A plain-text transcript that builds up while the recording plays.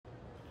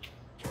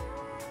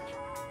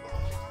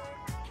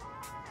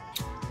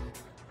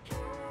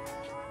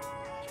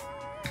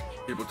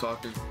People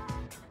talking.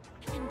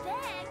 And then...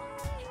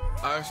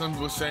 I heard some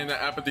people saying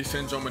that apathy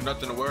syndrome is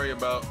nothing to worry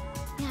about.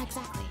 Yeah,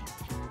 exactly.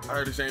 I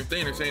heard the same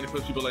thing. They're saying it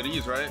puts people at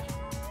ease, right?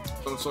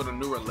 Some sort of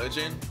new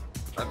religion.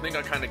 I think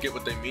I kind of get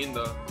what they mean,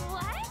 though.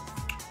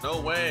 What?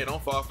 No way,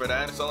 don't fall for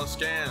that. It's all a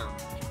scam.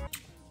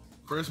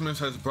 Christmas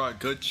has brought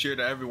good cheer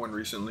to everyone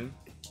recently.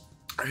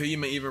 I hear you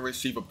may even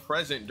receive a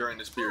present during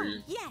this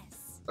period. Oh,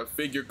 yes. A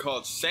figure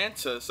called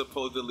Santa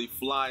supposedly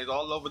flies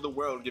all over the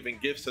world giving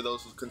gifts to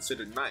those who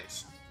considered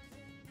nice.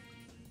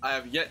 I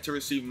have yet to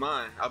receive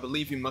mine. I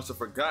believe he must have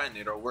forgotten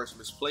it or worse,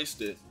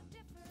 misplaced it.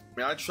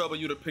 May I trouble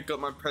you to pick up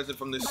my present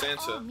from this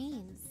Santa? By all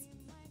means.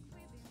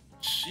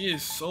 She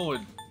is so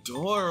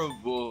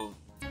adorable.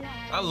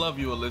 I love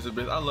you,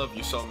 Elizabeth. I love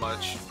you so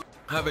much.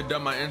 I haven't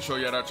done my intro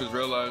yet, I just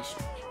realized.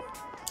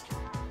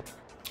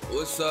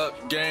 What's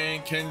up,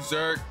 gang?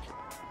 KenZerk.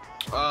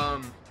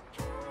 I'm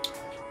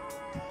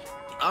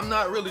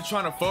not really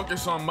trying to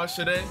focus on much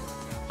today.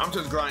 I'm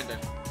just grinding.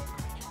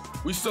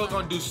 We still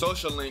gonna do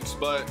social links,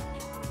 but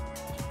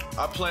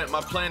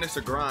my plan is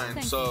to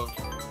grind, so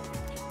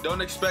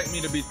don't expect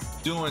me to be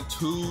doing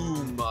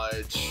too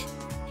much,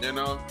 you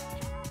know?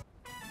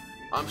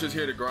 I'm just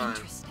here to grind.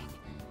 Interesting.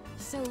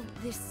 So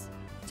this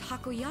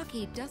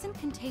takoyaki doesn't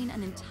contain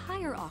an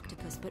entire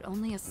octopus, but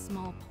only a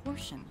small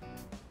portion.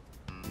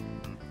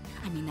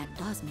 I mean, that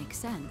does make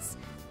sense.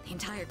 The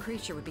entire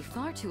creature would be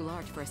far too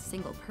large for a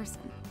single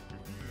person.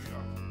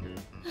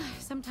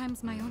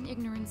 Sometimes my own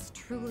ignorance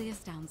truly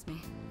astounds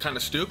me. Kind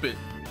of stupid.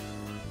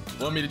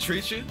 Want me to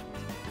treat you?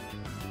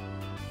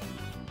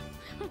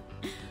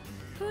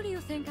 Who do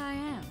you think I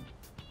am?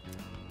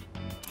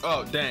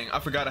 Oh, dang. I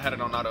forgot I had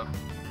it on auto.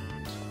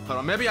 Hold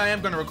on. Maybe I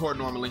am going to record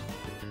normally.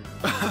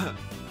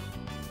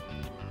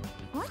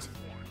 What?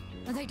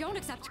 They don't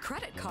accept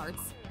credit cards.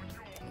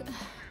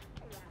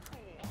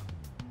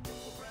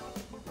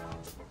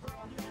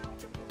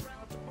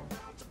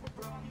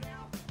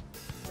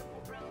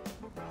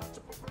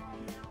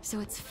 So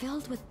it's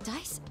filled with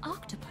diced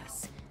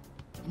octopus.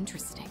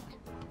 Interesting.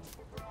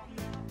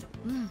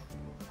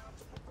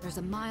 There's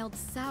a mild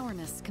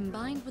sourness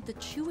combined with the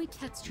chewy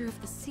texture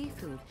of the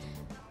seafood.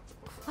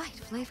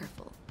 Quite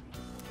flavorful.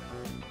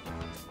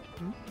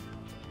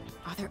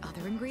 Are there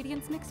other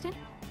ingredients mixed in?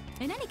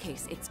 In any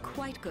case, it's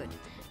quite good.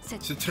 C'est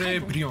très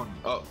brillant.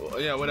 Oh,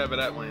 yeah, whatever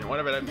that means.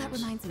 Whatever that means. That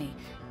reminds me.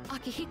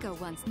 Akihiko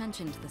once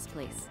mentioned this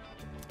place.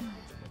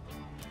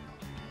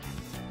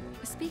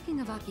 Speaking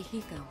of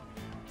Akihiko,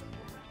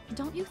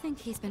 don't you think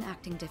he's been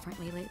acting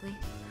differently lately?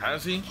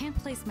 Has he? I can't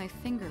place my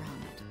finger on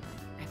it,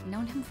 but I've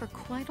known him for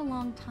quite a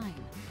long time.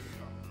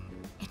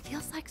 It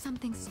feels like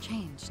something's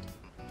changed.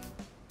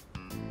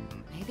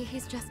 Maybe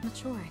he's just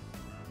maturing.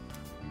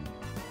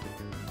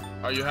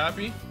 Are you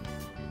happy?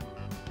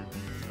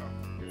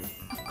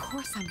 Of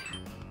course I'm happy.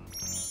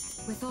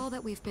 With all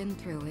that we've been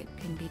through, it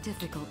can be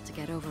difficult to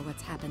get over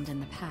what's happened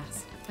in the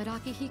past. But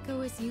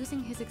Akihiko is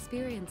using his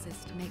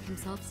experiences to make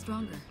himself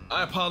stronger.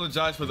 I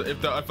apologize for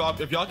if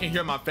y'all can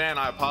hear my fan,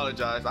 I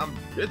apologize.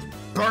 It's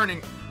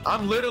burning. I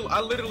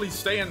literally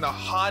stay in the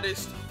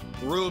hottest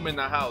room in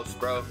the house,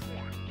 bro.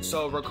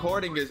 So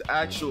recording is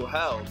actual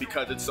hell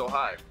because it's so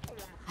hot.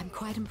 I'm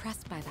quite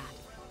impressed by that.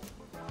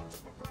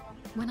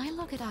 When I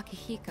look at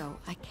Akihiko,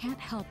 I can't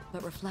help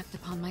but reflect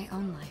upon my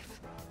own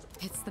life.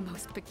 It's the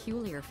most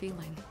peculiar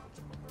feeling.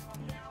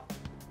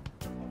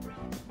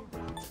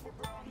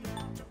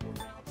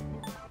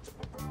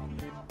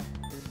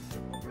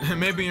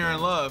 Maybe you're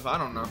in love. I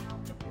don't know.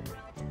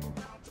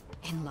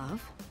 In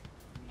love?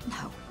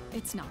 No,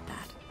 it's not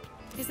that.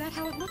 Is that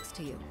how it looks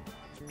to you?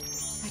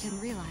 I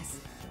didn't realize.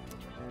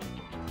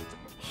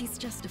 He's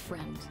just a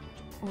friend.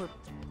 Or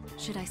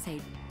should I say,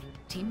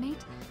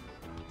 teammate?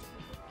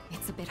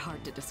 It's a bit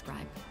hard to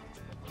describe.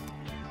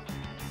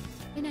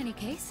 In any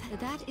case,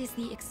 that is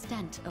the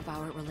extent of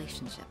our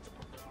relationship.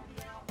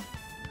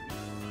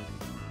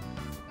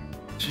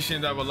 She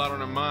seemed to have a lot on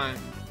her mind.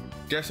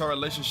 Guess our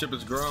relationship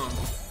has grown.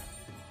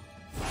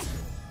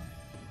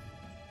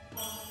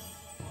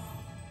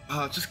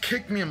 Just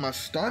kicked me in my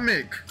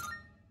stomach.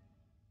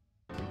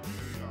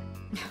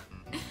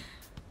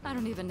 I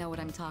don't even know what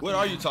I'm talking What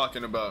about. are you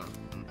talking about?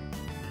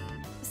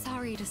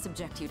 Sorry to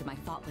subject you to my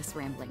thoughtless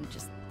rambling.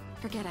 Just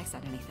forget I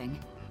said anything.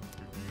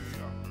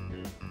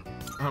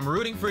 I'm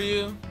rooting for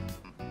you.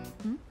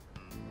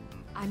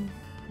 I'm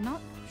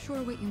not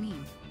sure what you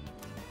mean.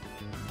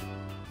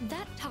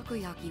 That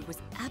takoyaki was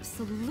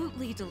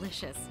absolutely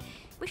delicious.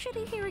 We should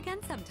eat here again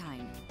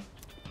sometime.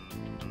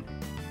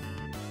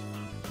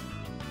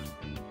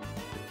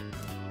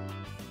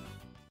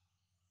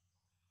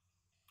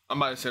 I'm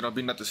about to say, don't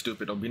be nothing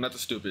stupid. Don't be nothing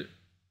stupid.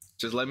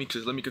 Just let me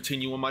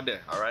continue on my day,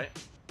 all right?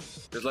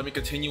 Just let me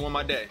continue on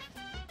my day.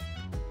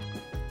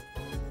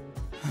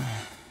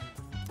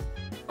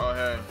 Oh,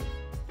 hey.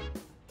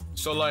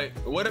 So, like,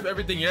 what if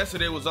everything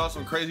yesterday was all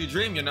some crazy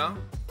dream, you know?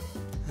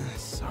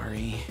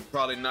 Sorry.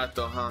 Probably not,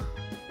 though, huh?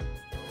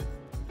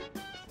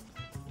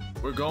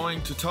 We're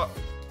going to talk.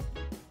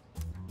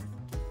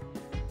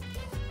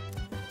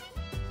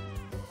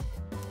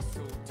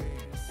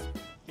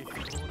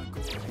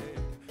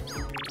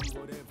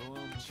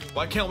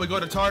 Why can't we go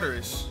to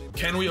Tartarus?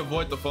 Can we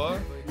avoid the fall?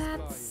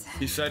 That's...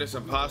 He said it's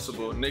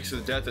impossible.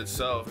 Nyx's death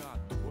itself.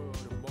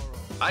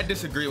 I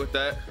disagree with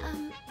that.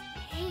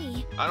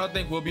 Hey. I don't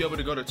think we'll be able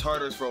to go to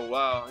Tartarus for a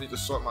while. I need to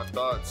sort my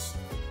thoughts.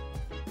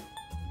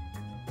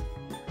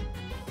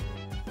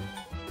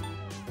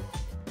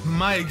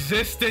 My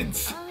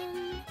existence!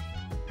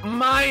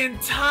 My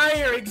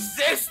entire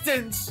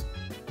existence!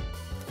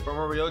 From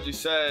what Ryoji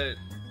said,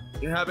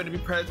 you happened to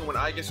be present when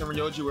Aigis and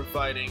Ryoji were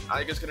fighting.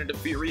 Aigis gonna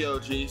defeat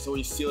Ryoji, so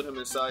he sealed him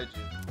inside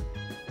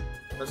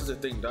you. This is a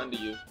thing done to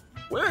you.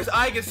 Where is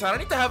Aigis at? I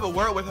need to have a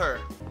word with her.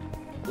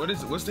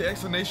 What's the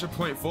explanation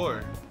point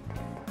for?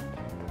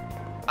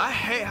 I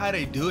hate how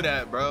they do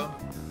that, bro.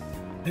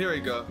 Here we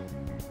go.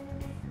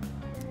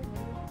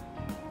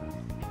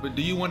 But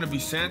do you want to be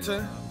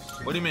Santa?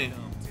 What do you mean?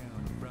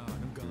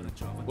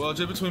 Well,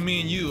 just between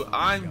me and you,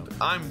 I'm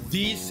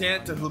the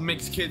Santa who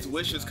makes kids'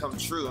 wishes come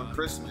true on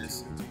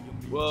Christmas.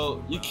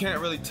 Well, you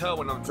can't really tell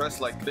when I'm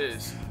dressed like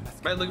this.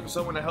 I'm looking for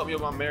someone to help me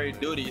with my married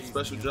duty,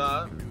 special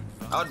job.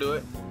 I'll do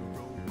it.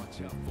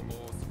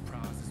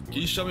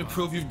 Can you show me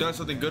proof you've done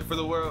something good for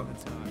the world?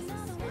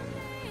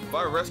 If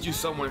I rescue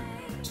someone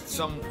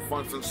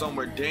from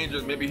somewhere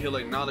dangerous, maybe he'll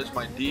acknowledge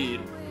my deed.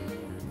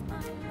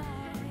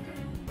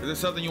 Is there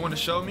something you want to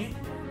show me?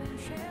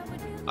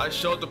 I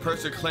showed the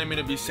person claiming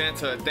to be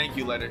Santa a thank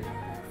you letter.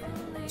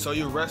 So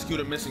you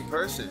rescued a missing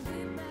person.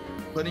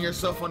 Putting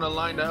yourself on the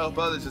line to help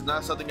others is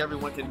not something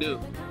everyone can do.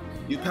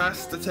 You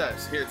passed the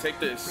test. Here, take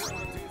this.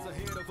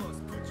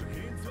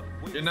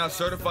 You're now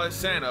certified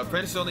Santa.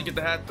 Apprentices only get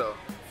the hat though.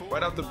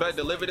 Right off the bat,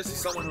 deliver this to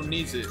someone who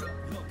needs it.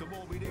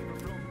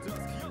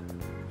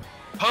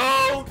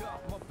 Ho!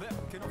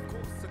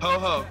 Ho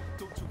ho.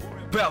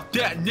 About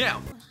that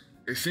now.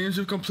 It seems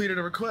you've completed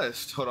a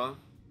request. Hold on.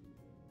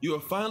 You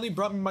have finally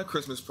brought me my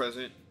Christmas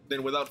present.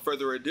 Then without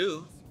further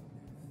ado,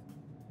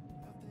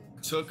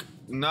 took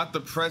not the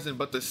present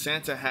but the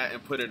Santa hat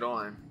and put it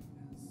on.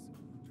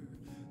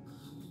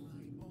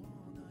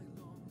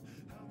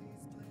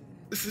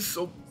 This is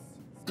so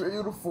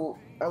beautiful.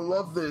 I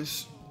love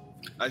this.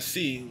 I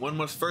see. One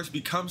must first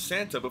become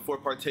Santa before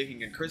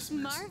partaking in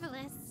Christmas.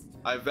 Marvelous.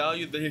 I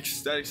value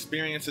that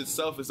experience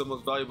itself is the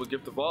most valuable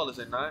gift of all, is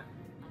it not?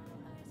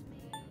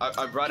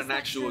 I brought an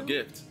actual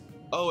gift.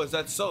 Oh, is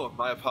that so?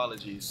 My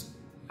apologies.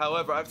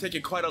 However, I've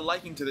taken quite a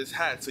liking to this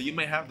hat, so you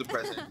may have the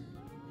present.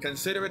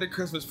 Consider it a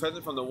Christmas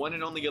present from the one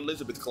and only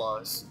Elizabeth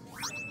Claus.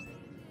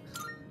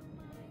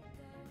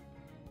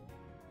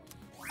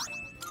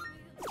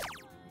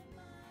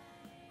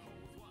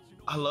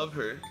 I love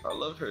her. I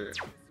love her.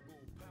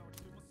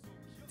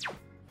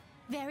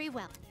 Very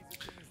well.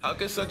 How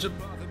can such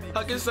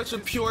a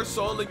pure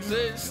soul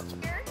exist?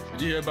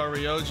 Did you hear about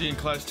Ryoji in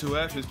class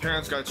 2F? His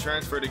parents got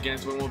transferred again,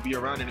 so he won't be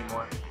around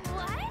anymore.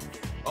 What?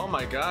 Oh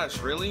my gosh,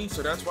 really?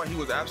 So that's why he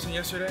was absent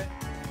yesterday?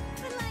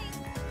 But like...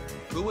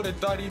 Who would have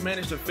thought he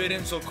managed to fit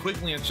in so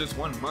quickly in just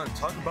 1 month?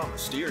 Talk about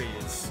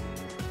mysterious.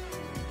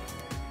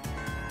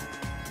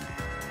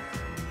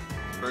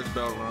 First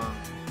bell rung.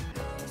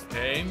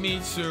 Hey,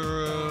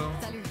 Mitsuru.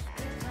 Salut.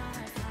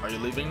 Are you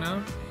leaving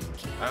now?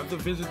 I have to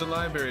visit the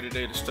library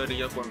today to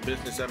study up on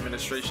business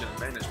administration and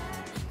management.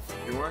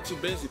 If you weren't too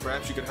busy,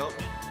 perhaps you could help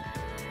me.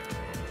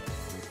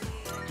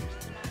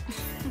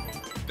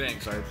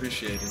 Thanks, I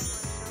appreciate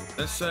it.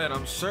 That said,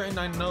 I'm certain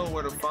I know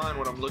where to find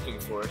what I'm looking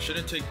for. It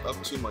shouldn't take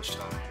up too much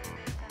time.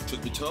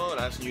 Truth be told,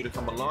 asking you to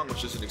come along was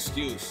just an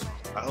excuse.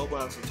 I hope we'll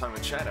have some time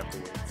to chat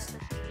afterwards.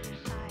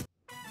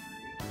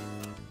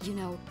 You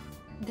know,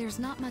 there's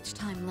not much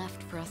time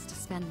left for us to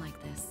spend like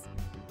this.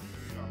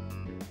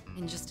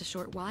 In just a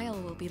short while,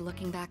 we'll be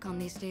looking back on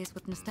these days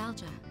with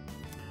nostalgia.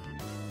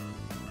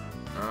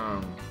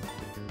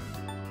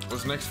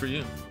 What's next for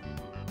you?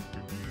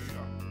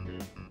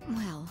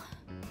 Well...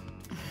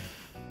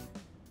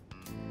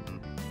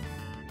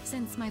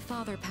 Since my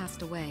father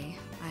passed away,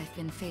 I've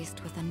been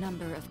faced with a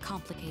number of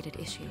complicated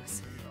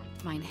issues.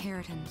 My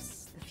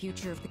inheritance, the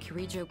future of the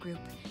Kirijo group,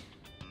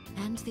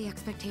 and the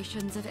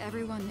expectations of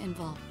everyone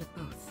involved with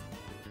both.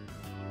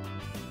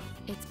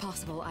 It's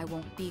possible I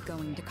won't be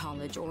going to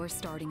college or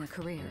starting a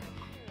career.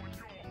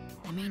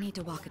 I may need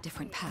to walk a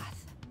different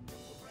path.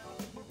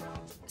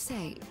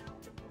 Say,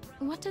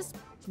 what does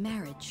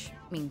marriage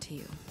mean to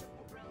you?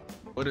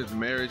 What does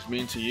marriage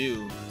mean to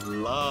you?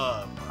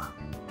 Love.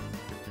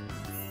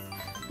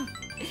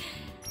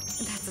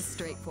 That's a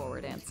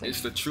straightforward answer.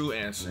 It's the true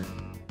answer.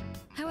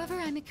 However,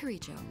 I'm a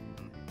Kirijo.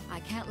 I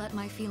can't let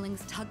my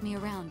feelings tug me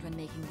around when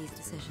making these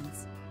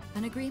decisions.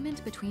 An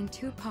agreement between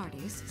two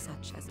parties,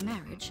 such as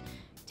marriage,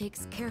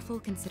 takes careful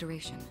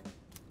consideration.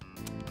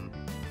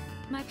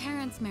 My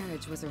parents'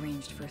 marriage was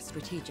arranged for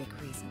strategic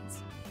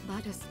reasons,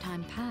 but as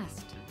time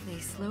passed, they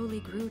slowly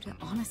grew to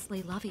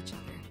honestly love each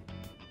other.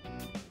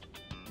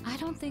 I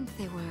don't think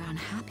they were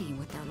unhappy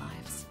with their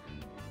lives.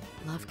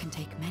 Love can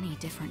take many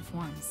different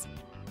forms.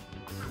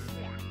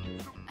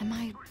 Am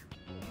I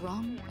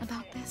wrong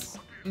about this?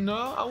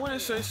 No, I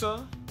wouldn't say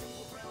so.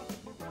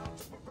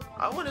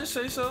 I wouldn't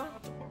say so.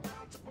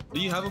 Do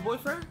you have a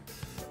boyfriend?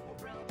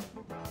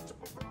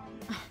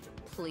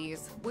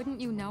 Please, wouldn't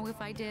you know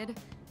if I did?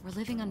 We're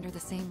living under the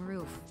same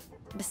roof.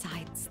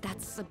 Besides,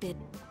 that's a bit...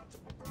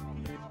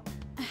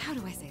 How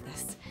do I say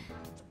this?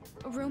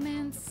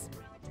 Romance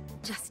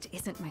just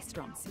isn't my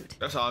strong suit.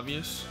 That's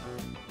obvious.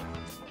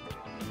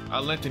 I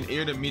lent an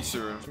ear to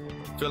Mitsuru.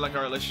 Feel like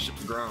our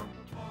relationship's grown.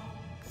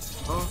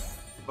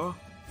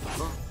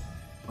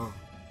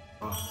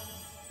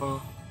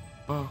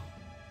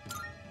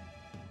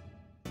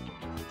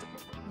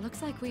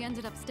 Looks like we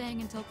ended up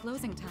staying until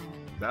closing time.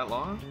 That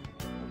long?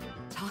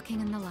 Talking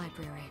in the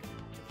library.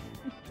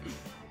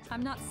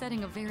 I'm not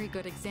setting a very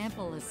good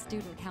example as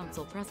student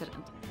council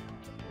president.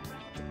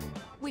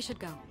 We should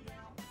go.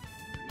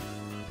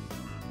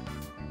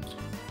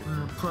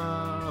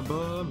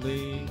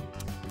 Probably.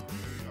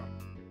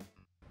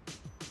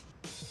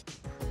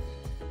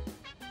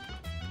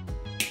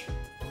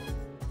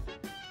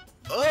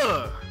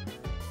 Ugh!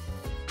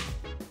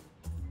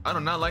 I do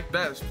not like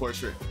that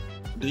portrait.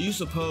 Do you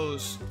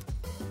suppose...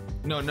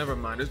 No, never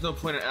mind. There's no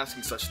point in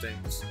asking such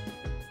things.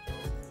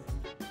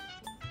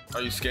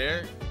 Are you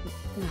scared?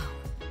 No.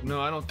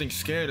 No, I don't think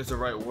scared is the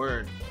right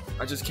word.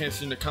 I just can't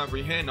seem to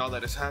comprehend all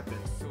that has happened.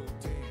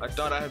 I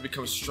thought I had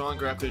become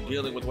stronger after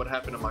dealing with what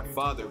happened to my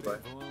father,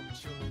 but...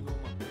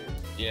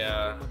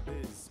 Yeah...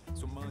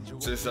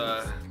 It's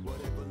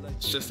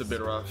just a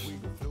bit rough.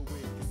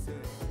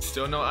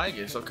 Still no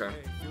Aigis, okay.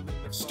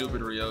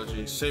 Stupid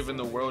Ryoji. Saving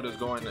the world is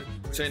going to...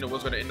 Saying the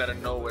world's going to end out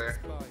of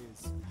nowhere.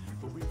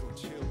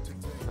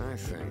 I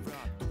think.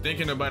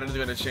 Thinking about it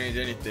isn't going to change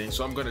anything,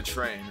 so I'm going to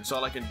train. It's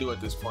all I can do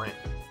at this point.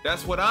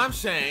 That's what I'm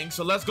saying,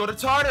 so let's go to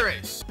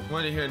Tartarus! I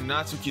wanted to hear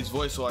Natsuki's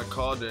voice, so I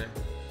called her.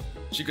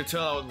 She could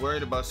tell I was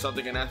worried about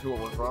something and asked me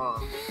what was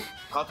wrong.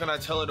 How can I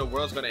tell her the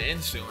world's going to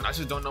end soon? I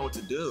just don't know what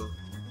to do.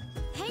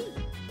 Hey!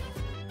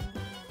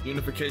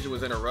 Unification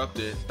was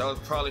interrupted. That was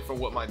probably from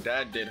what my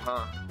dad did,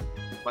 huh?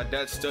 My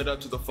dad stood up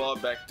to the fall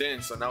back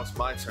then, so now it's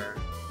my turn.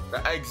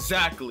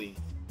 Exactly!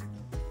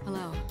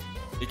 Hello.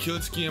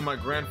 Ikutsuki and my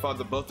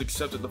grandfather both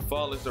accepted the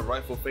fall as the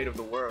rightful fate of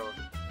the world.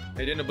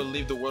 They didn't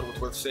believe the world was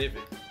worth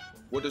saving.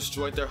 What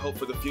destroyed their hope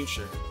for the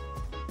future?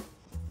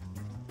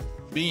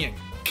 Being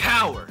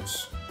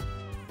cowards!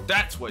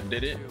 That's what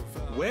did it.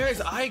 Where is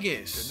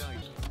Aigis?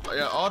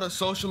 Yeah, all the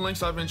social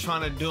links I've been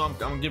trying to do,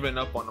 I'm giving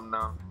up on them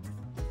now.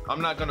 I'm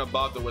not gonna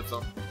bother with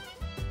them.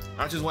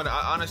 I just want to,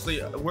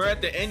 honestly, we're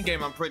at the end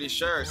game, I'm pretty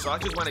sure, so I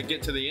just want to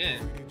get to the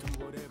end.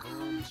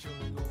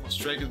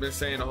 Drake has been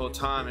saying the whole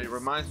time. It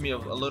reminds me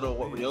of a little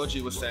what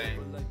Ryoji was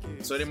saying.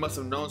 So they must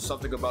have known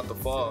something about the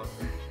fall.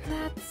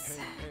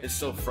 It's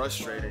so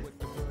frustrating.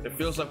 It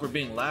feels like we're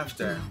being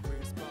laughed at.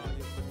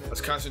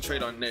 Let's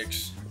concentrate on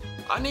Nyx.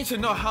 I need to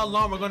know how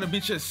long we're gonna be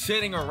just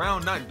sitting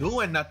around not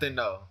doing nothing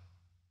though.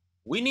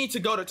 We need to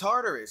go to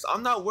Tartarus.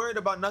 I'm not worried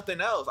about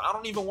nothing else. I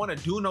don't even want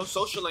to do no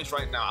social links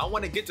right now. I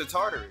want to get to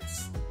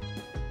Tartarus.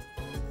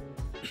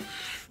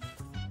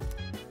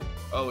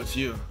 Oh, it's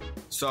you.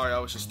 Sorry, I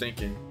was just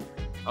thinking.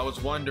 I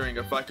was wondering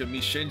if I could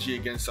meet Shinji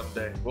again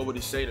someday. What would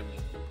he say to me?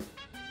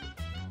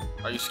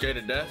 Are you scared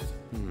of death?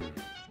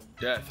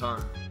 Death, huh?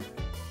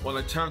 Well,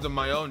 in terms of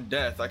my own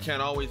death, I can't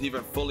always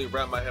even fully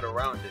wrap my head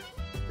around it.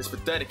 It's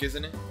pathetic,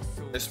 isn't it?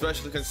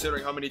 Especially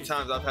considering how many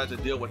times I've had to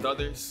deal with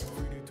others.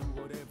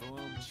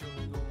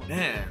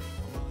 Man.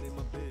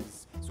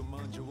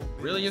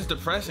 Really is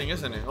depressing,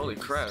 isn't it? Holy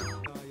crap.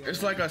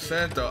 It's like I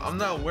said though, I'm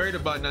not worried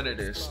about none of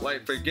this.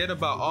 Like, forget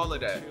about all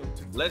of that.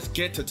 Let's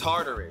get to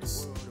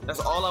Tartarus. That's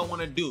all I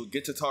want to do,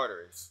 get to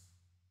Tartarus.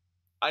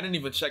 I didn't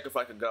even check if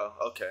I could go.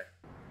 Okay.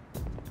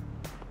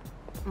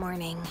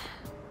 Morning.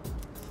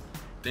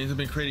 Things have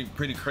been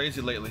pretty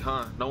crazy lately,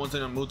 huh? No one's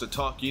in the mood to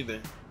talk either.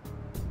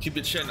 Keep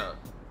your chin up.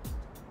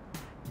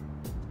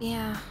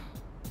 Yeah.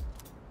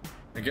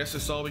 I guess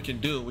that's all we can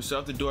do. We still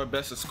have to do our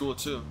best at school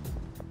too.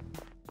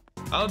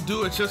 I'll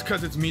do it just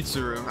cause it's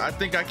Mitsuru. I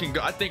think I can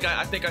go. I think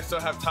I still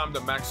have time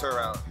to max her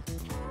out.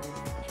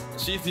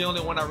 She's the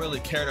only one I really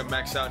care to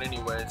max out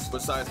anyways,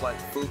 besides like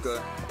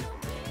Fuka.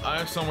 I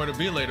have somewhere to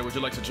be later. Would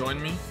you like to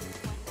join me?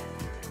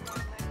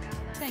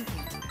 Thank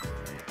you.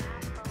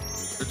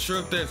 The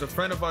truth is, a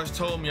friend of ours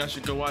told me I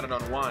should go out and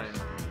unwind.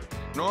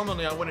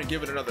 Normally I wouldn't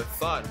give it another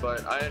thought,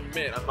 but I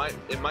admit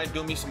it might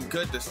do me some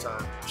good this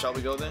time. Shall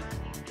we go then?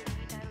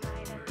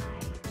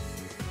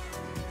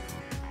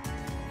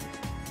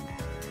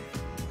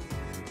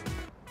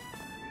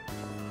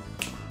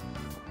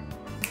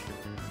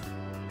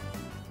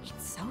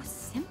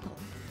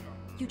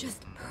 You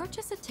just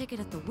purchase a ticket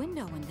at the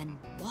window and then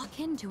walk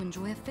in to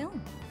enjoy a film.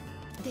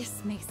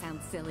 This may sound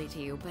silly to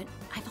you, but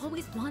I've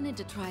always wanted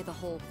to try the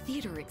whole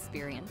theater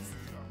experience.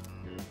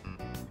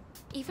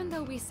 Even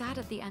though we sat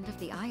at the end of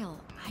the aisle,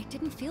 I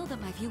didn't feel that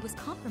my view was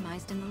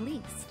compromised in the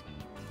least.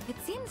 It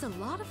seems a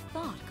lot of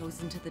thought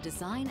goes into the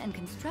design and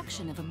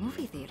construction of a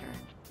movie theater.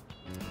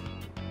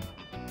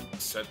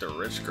 Said the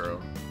rich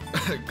girl.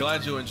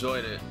 Glad you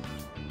enjoyed it.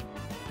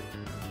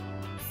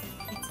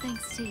 It's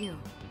thanks to you.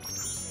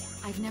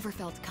 I've never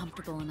felt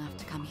comfortable enough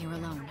to come here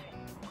alone.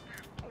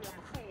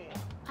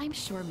 I'm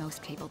sure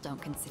most people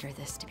don't consider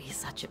this to be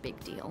such a big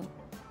deal.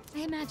 I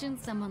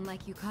imagine someone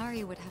like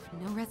Yukari would have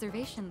no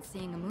reservations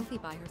seeing a movie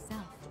by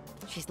herself.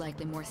 She's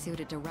likely more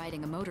suited to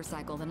riding a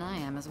motorcycle than I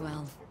am as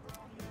well.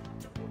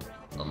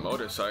 A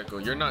motorcycle?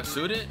 You're not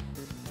suited?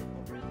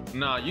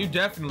 Nah, you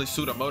definitely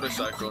suit a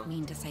motorcycle. I don't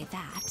mean to say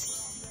that.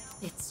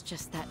 It's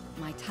just that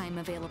my time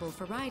available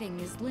for riding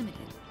is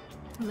limited.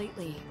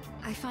 Lately,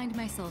 I find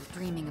myself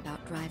dreaming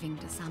about driving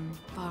to some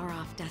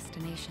far-off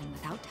destination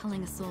without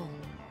telling a soul.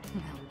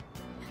 Well,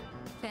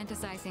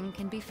 fantasizing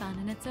can be fun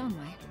in its own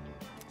way.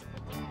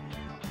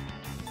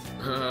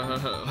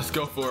 Let's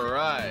go for a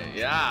ride,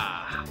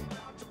 yeah.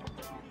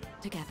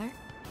 Together?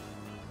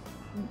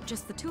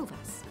 Just the two of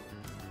us?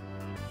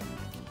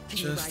 Can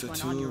Just you the ride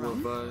one on two your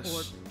of own? us.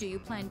 Or do you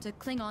plan to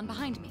cling on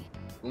behind me?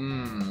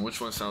 Which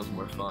one sounds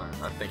more fun?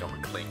 I think I'm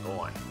gonna cling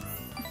on.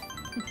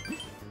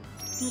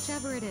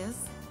 Whichever it is,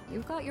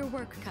 you've got your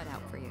work cut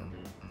out for you.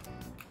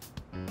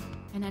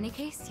 In any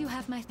case, you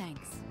have my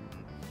thanks.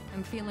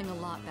 I'm feeling a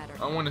lot better.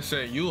 I want to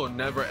say, you will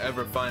never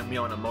ever find me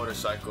on a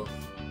motorcycle.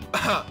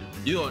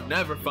 You will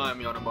never find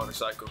me on a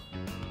motorcycle.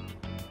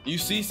 You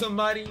see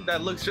somebody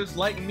that looks just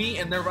like me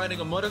and they're riding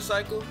a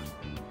motorcycle?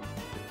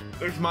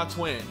 There's my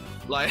twin.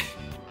 Like,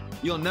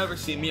 you'll never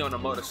see me on a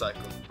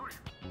motorcycle.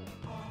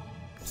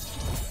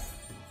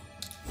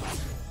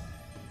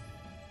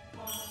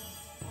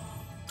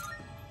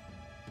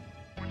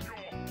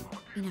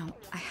 You know,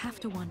 I have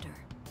to wonder.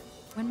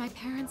 When my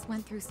parents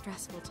went through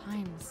stressful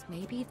times,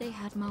 maybe they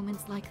had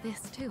moments like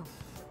this too.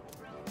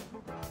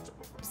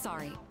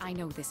 Sorry, I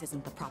know this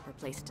isn't the proper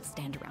place to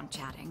stand around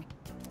chatting,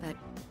 but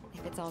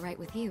if it's all right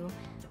with you,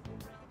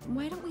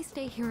 why don't we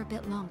stay here a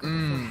bit longer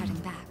before heading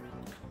back?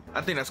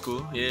 I think that's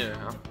cool.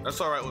 Yeah,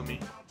 that's all right with me.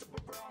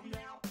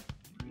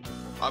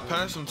 I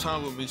passed some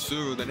time with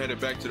Mitsuru, then headed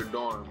back to the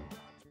dorm.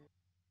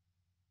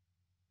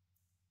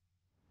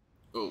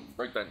 Oh,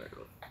 break that neck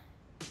up.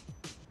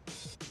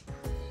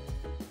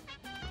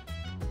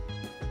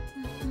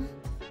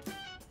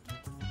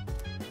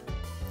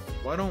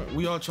 Why don't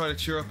we all try to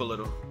cheer up a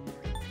little?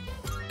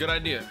 Good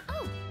idea.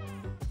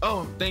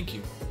 Oh, thank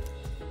you.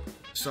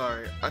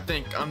 Sorry, I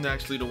think I'm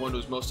actually the one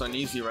who's most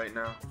uneasy right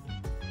now.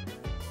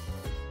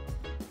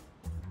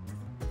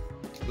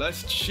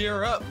 Let's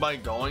cheer up by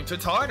going to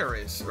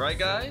Tartarus, right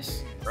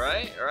guys?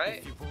 Right?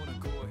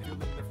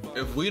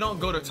 If we don't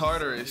go to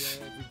Tartarus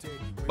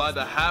by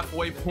the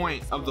halfway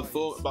point of the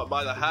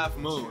by the half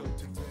moon,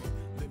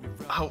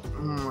 oh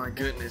my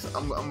goodness,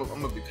 I'm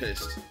gonna be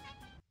pissed.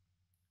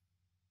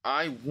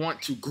 I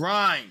want to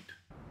grind.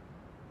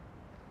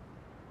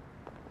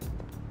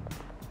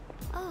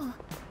 Oh,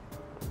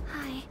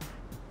 hi.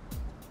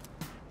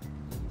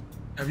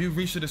 Have you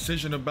reached a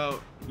decision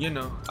about,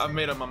 I've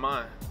made up my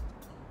mind.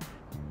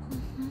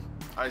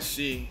 I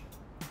see.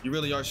 You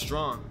really are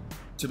strong.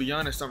 To be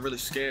honest, I'm really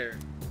scared.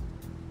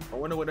 I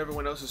wonder what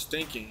everyone else is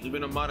thinking.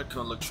 Even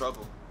Amada-kun look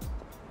troubled.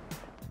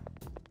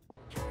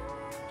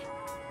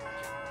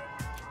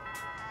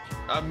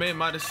 I've made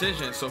my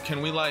decision, so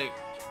can we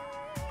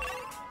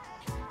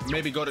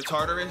maybe go to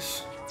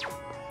Tartarus?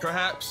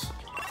 Perhaps?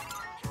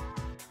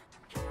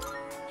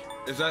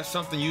 Is that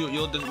something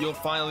you'll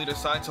finally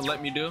decide to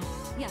let me do?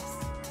 Yes.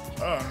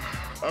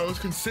 I was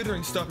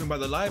considering stopping by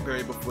the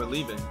library before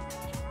leaving.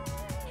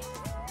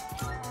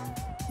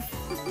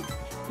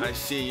 I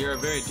see, you're a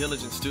very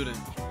diligent student.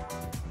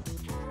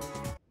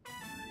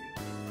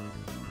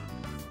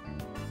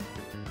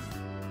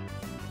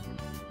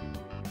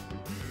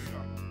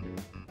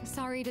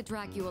 Sorry to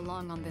drag you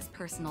along on this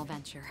personal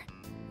venture.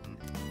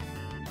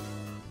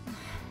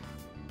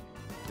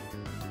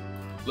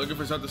 Looking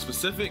for something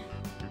specific?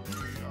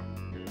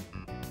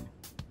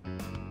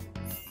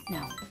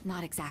 No,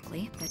 not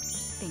exactly, but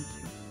thank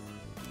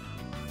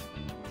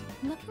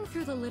you. Looking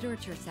through the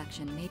literature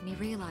section made me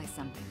realize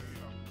something.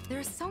 There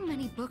are so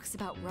many books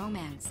about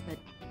romance, but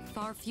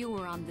far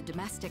fewer on the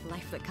domestic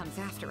life that comes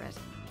after it.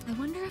 I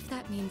wonder if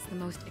that means the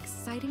most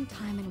exciting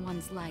time in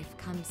one's life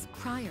comes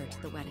prior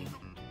to the wedding.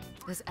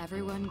 Does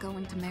everyone go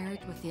into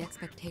marriage with the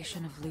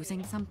expectation of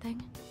losing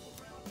something?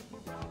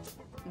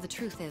 The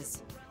truth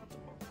is,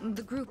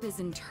 the group is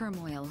in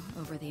turmoil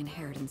over the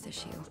inheritance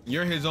issue.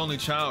 You're his only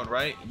child,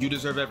 right? You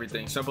deserve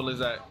everything. Simple as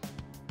that.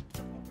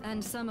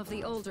 And some of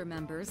the older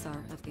members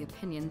are of the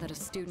opinion that a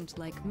student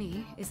like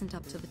me isn't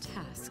up to the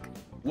task.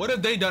 What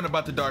have they done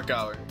about the Dark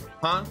Hour?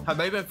 Huh? Have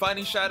they been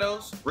fighting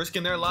shadows?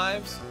 Risking their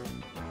lives?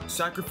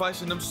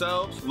 Sacrificing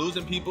themselves?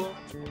 Losing people?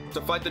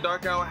 To fight the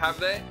Dark Hour? Have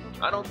they?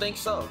 I don't think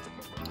so.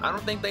 I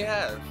don't think they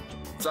have.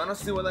 So I don't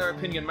see why their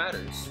opinion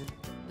matters.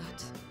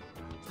 But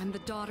I'm the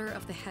daughter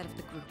of the head of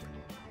the group.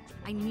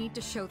 I need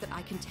to show that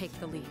I can take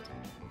the lead,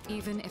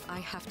 even if I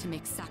have to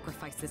make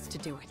sacrifices to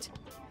do it.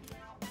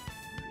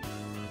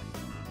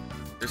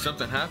 Did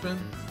something happen?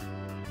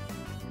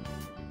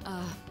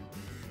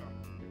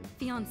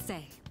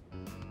 Fiancé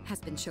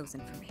has been chosen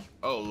for me.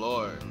 Oh,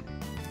 Lord.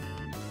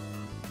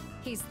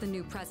 He's the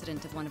new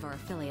president of one of our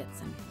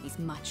affiliates, and he's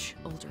much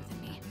older than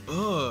me.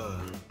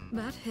 Ugh.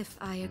 But if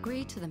I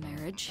agree to the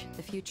marriage,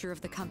 the future of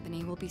the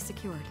company will be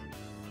secured.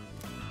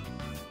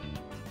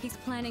 He's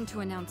planning to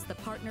announce the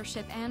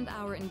partnership and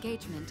our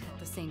engagement at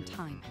the same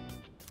time.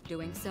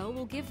 Doing so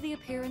will give the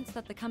appearance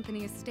that the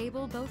company is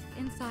stable both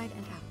inside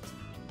and out.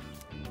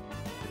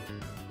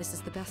 This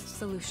is the best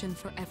solution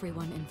for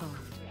everyone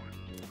involved.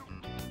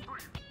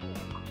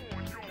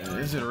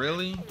 Is it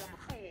really?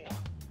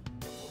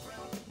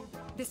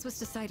 This was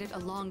decided a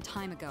long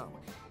time ago.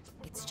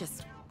 It's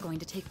just going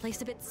to take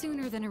place a bit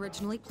sooner than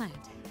originally planned.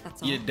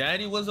 That's all. Your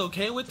daddy was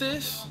okay with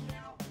this?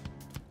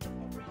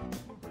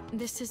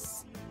 This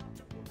is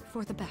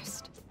for the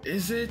best.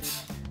 Is it?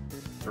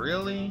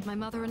 Really? My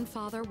mother and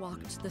father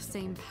walked the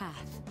same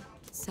path,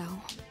 so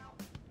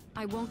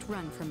I won't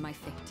run from my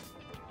fate.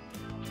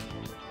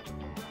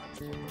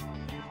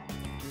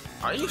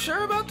 Are you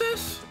sure about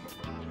this?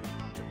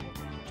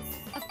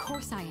 Of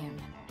course I am.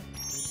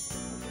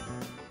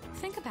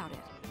 Think about it.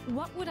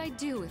 What would I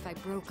do if I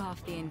broke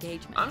off the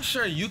engagement? I'm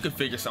sure you could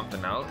figure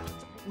something out.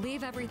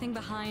 Leave everything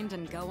behind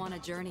and go on a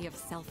journey of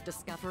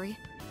self-discovery?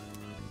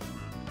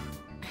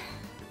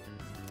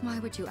 Why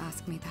would you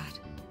ask me that?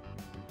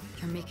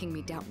 You're making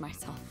me doubt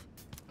myself.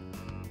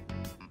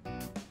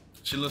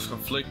 She looks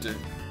conflicted.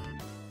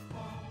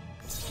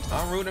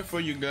 I'm rooting for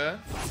you, girl.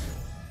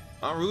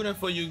 I'm rooting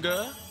for you,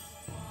 girl.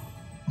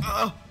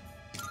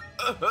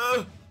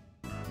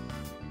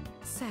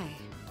 Say,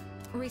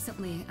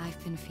 recently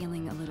I've been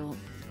feeling a little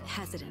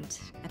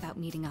hesitant about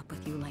meeting up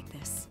with you like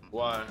this.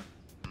 Why?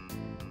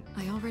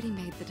 I already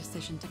made the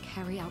decision to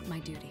carry out my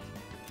duty,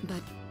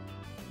 but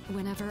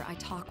whenever I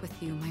talk with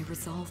you, my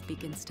resolve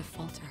begins to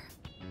falter.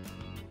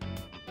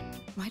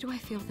 Why do I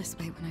feel this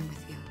way when I'm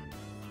with you?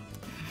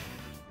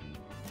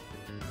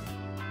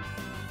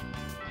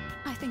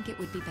 I think it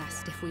would be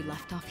best if we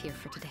left off here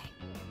for today.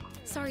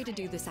 Sorry to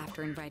do this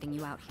after inviting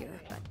you out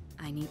here, but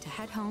I need to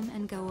head home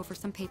and go over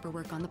some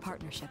paperwork on the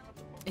partnership.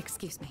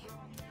 Excuse me.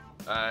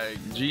 Alright,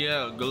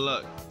 GL, good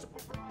luck.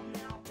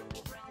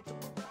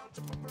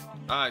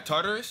 Alright,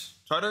 Tartarus?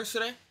 Tartarus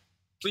today?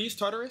 Please,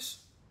 Tartarus?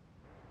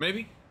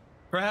 Maybe?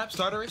 Perhaps,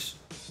 Tartarus?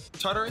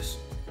 Tartarus?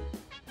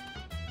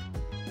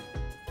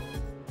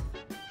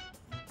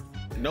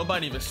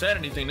 Nobody even said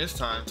anything this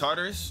time.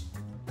 Tartarus?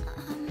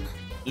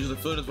 Usually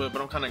feel this way,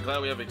 but I'm kind of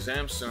glad we have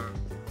exams soon.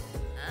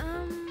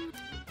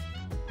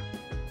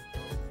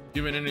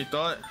 Given any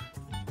thought?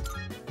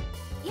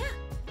 Yeah.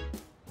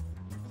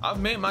 I've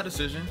made my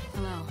decision.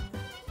 Hello.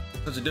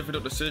 Such a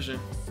difficult decision.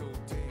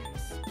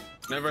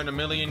 Never in a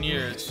million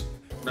years.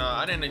 No,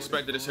 I didn't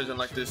expect a decision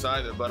like this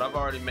either, but I've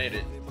already made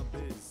it.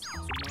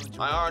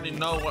 I already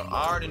know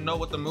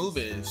what the move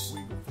is.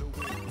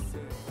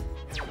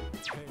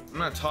 I'm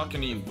not talking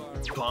to you,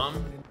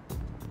 bum.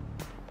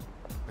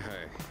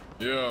 Hey.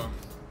 Yeah.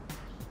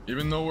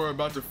 Even though we're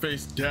about to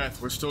face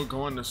death, we're still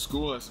going to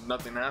school as if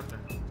nothing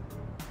happened.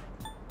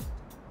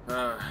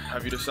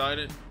 Have you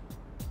decided?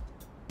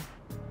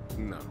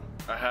 No.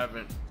 I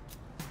haven't.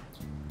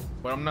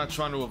 But I'm not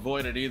trying to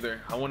avoid it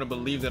either. I want to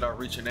believe that I'll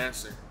reach an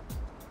answer.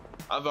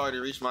 I've already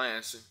reached my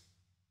answer.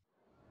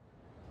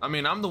 I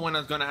mean, I'm the one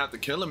that's gonna have to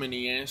kill him in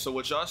the end, so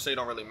what y'all say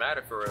don't really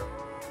matter for real.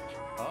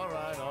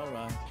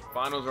 Alright.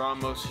 Finals are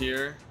almost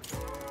here.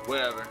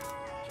 Whatever.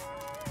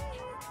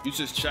 You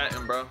just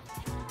chatting, bro.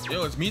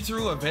 Yo, is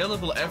Mitsuru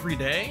available every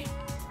day?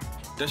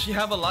 Does she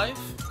have a life?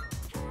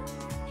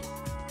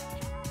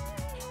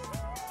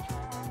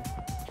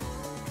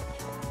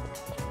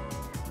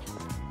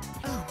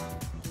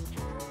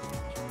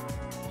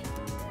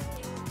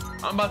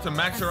 I'm about to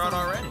max her out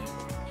already.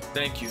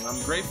 Thank you.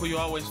 I'm grateful you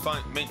always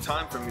make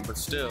time for me, but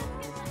still.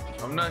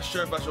 I'm not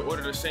sure if I should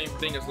order the same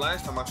thing as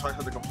last time I tried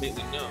something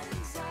completely new.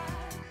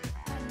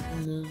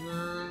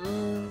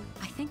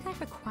 I think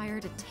I've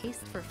acquired a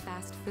taste for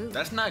fast food.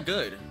 That's not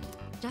good.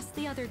 Just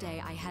the other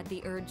day, I had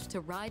the urge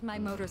to ride my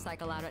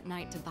motorcycle out at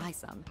night to buy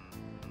some.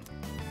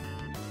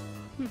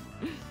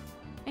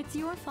 It's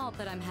your fault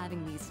that I'm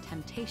having these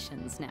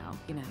temptations now,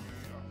 you know.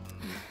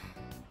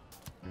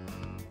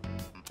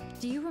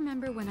 Do you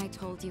remember when I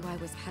told you I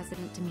was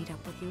hesitant to meet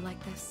up with you like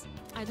this?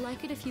 I'd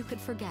like it if you could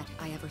forget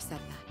I ever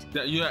said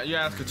that. Yeah, you're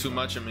asking too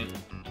much of me.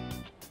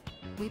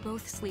 We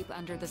both sleep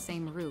under the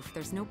same roof.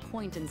 There's no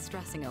point in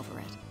stressing over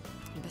it.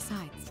 And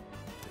besides,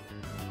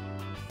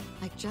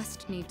 I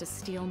just need to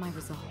steel my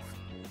resolve.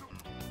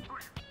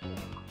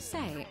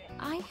 Say,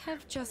 I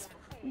have just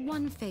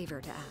one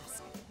favor to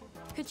ask.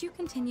 Could you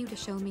continue to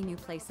show me new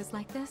places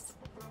like this?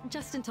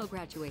 Just until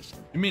graduation.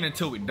 You mean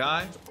until we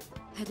die?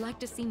 I'd like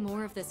to see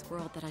more of this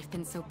world that I've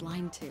been so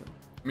blind to.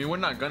 I mean, we're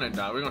not gonna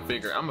die. I'm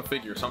gonna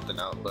figure something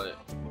out, but...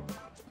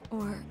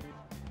 Or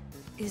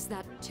is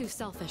that too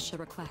selfish a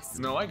request?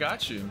 No, I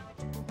got you.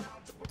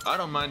 I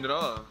don't mind at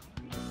all.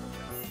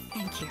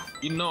 Thank you.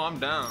 You know I'm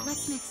down.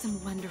 Let's make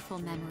some wonderful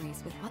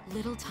memories with what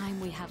little time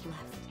we have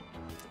left.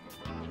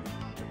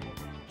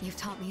 You've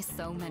taught me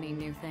so many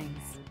new things.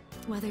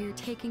 Whether you're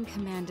taking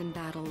command in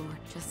battle or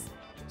just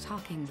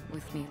talking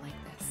with me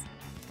like this.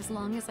 As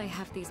long as I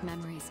have these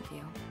memories of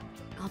you,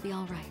 I'll be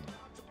all right.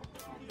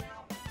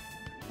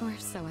 Or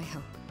so I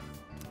hope.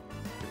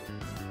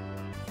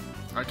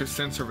 I can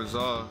sense her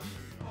resolve.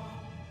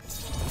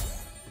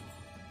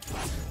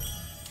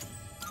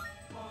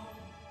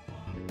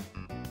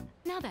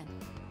 Now then,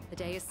 the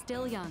day is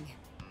still young.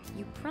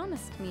 You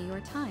promised me your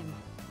time.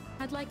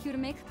 I'd like you to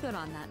make good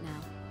on that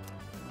now.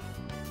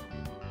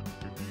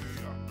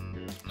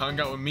 Hung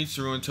out with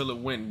Mitsuru until it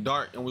went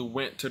dark, and we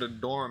went to the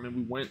dorm,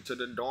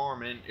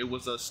 and it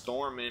was a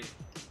storm, and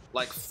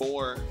like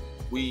 4,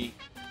 we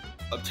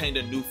obtained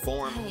a new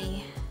form.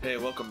 Hey,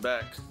 welcome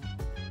back.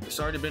 It's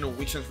already been a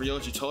week since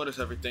Ryoji told us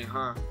everything,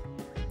 huh?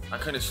 I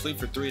couldn't sleep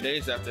for 3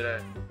 days after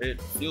that.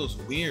 It feels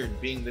weird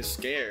being this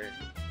scared.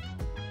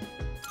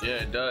 Yeah,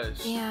 it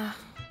does. Yeah.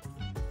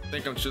 I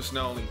think I'm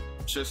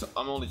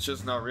only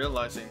just now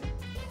realizing.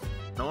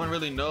 No one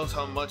really knows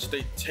how much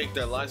they take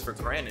their lives for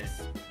granted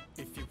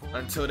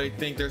until they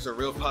think there's a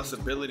real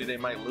possibility they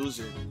might lose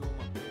it.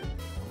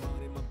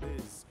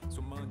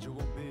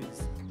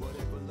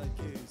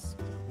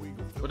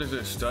 What is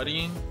it,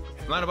 studying?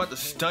 I'm not about to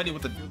study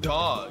with a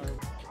dog.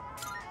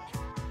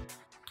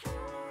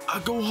 I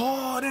go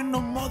hard in the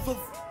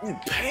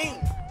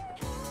paint.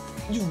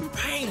 You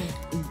pain.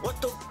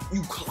 What the?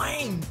 You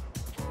claim.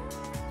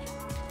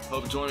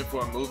 Hope join me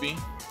for a movie.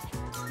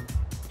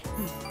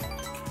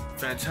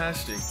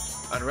 Fantastic.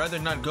 I'd rather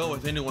not go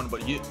with anyone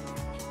but you.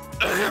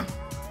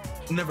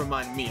 Never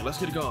mind me. Let's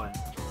get going.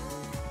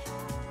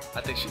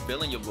 I think she's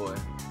feeling your boy.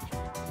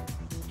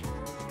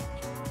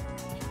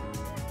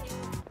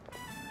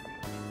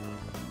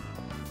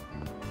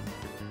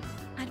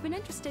 I'd been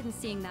interested in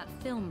seeing that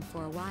film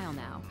for a while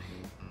now.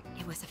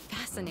 It was a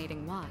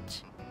fascinating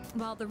watch.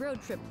 While the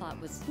road trip plot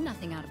was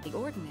nothing out of the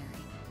ordinary,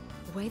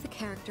 the way the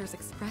characters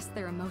expressed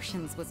their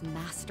emotions was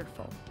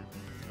masterful.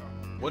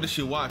 What did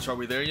she watch? Are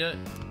we there yet?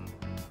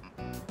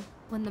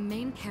 When the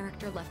main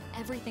character left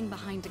everything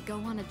behind to go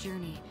on a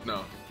journey.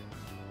 No.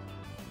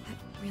 That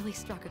really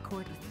struck a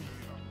chord with me.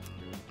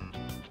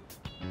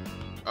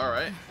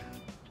 Alright.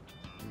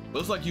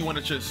 Looks like you want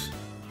to just...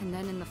 And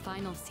then in the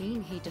final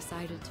scene, he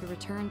decided to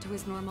return to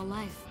his normal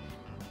life.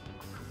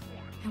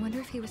 I wonder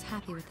if he was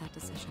happy with that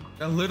decision.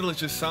 That literally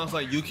just sounds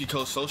like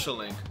Yukiko's social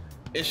link.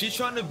 Is she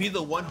trying to be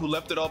the one who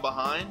left it all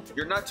behind?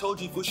 You're not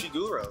Toji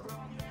Fushiguro.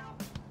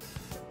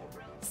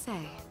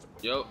 Say.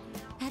 Yup.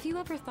 Have you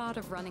ever thought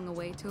of running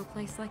away to a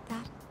place like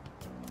that?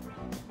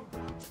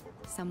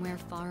 Somewhere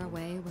far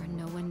away where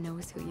no one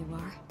knows who you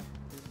are?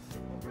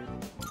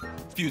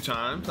 Few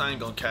times. I ain't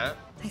gonna cap.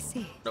 I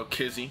see. No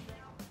kizzy.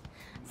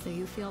 So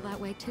you feel that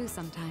way too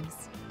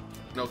sometimes.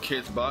 No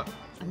kids, bot.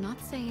 I'm not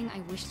saying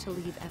I wish to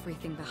leave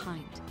everything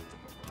behind.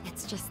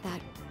 It's just that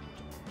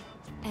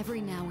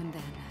every now and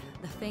then,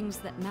 the things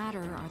that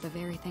matter are the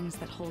very things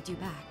that hold you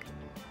back.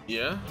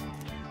 Yeah?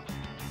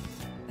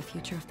 The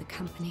future of the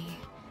company,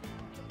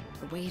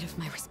 the weight of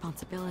my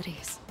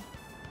responsibilities.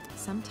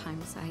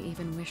 Sometimes I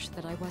even wish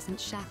that I wasn't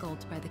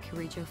shackled by the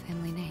Kirijo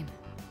family name.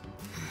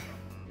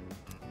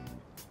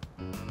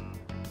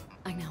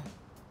 I know.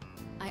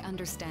 I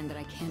understand that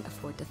I can't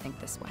afford to think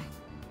this way.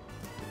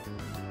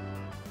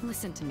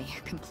 Listen to me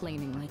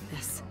complaining like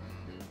this.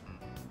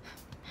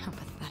 How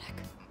pathetic.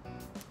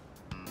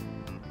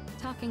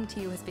 Talking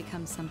to you has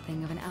become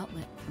something of an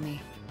outlet for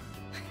me.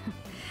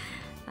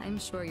 I'm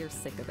sure you're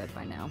sick of it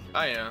by now.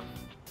 I am.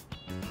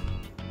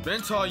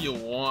 Vent all you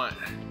want.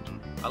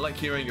 I like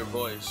hearing your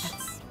voice.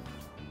 That's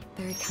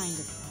very kind of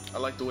you. I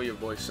like the way your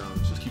voice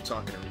sounds. Just keep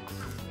talking to me.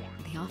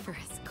 The offer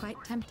is quite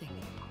tempting.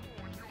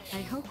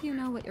 I hope you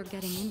know what you're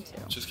getting into.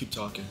 Just keep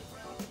talking.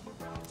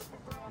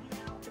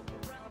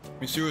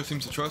 Mitsuru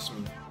seems to trust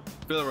me.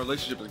 I feel the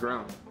relationship is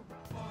ground.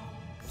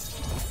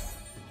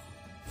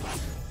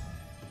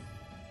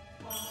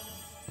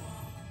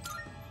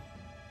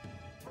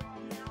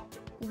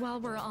 While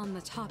we're on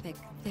the topic,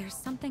 there's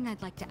something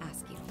I'd like to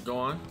ask you. Go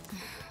on.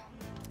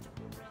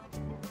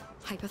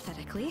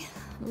 Hypothetically,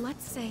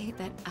 let's say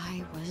that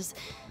I was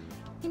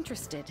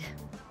interested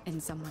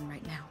in someone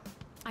right now.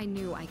 I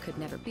knew I could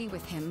never be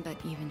with him, but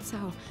even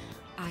so,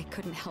 I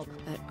couldn't help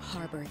but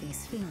harbor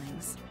these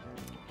feelings.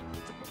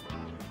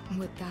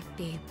 Would that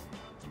be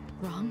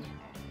wrong?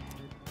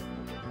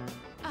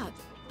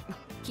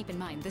 Keep in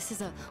mind, this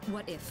is a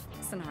what-if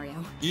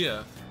scenario.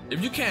 Yeah.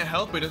 If you can't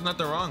help it, there's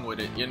nothing wrong with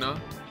it, you know?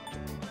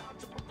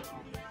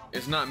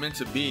 It's not meant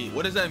to be.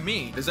 What does that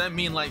mean? Does that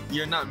mean like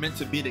you're not meant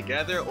to be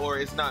together, or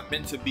it's not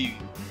meant to be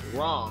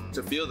wrong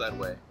to feel that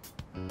way?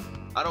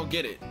 I don't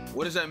get it.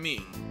 What does that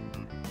mean?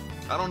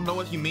 I don't know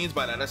what he means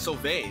by that. That's so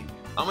vague.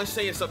 I'm gonna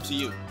say it's up to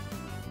you.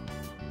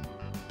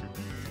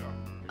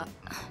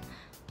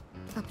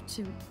 Up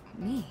to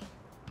me?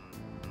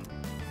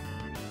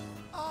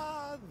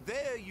 Ah,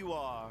 there you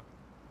are.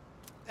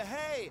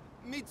 Hey,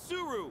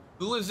 Mitsuru!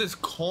 Who is this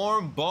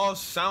cornball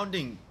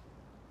sounding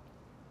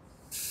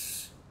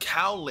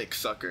cowlick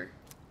sucker?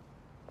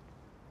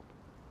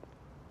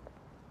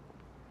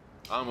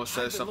 I almost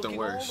said something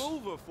worse. All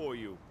over for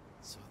you.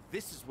 So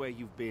this is where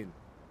you've been.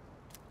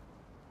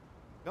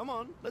 Come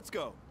on, let's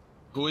go.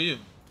 Who are you?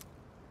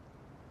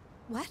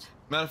 What?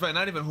 Matter of fact,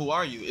 not even who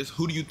are you. It's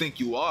who do you think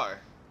you are?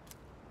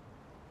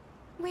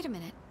 Wait a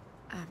minute.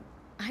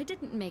 I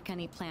didn't make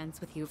any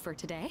plans with you for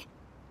today.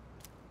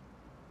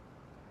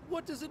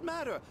 What does it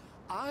matter?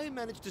 I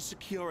managed to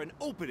secure an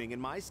opening in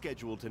my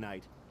schedule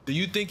tonight. Do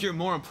you think you're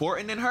more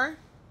important than her?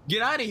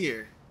 Get out of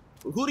here.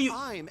 Who do you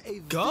I'm a very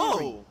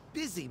go?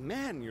 busy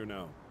man, you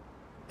know.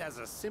 As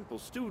a simple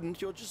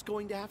student, you're just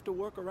going to have to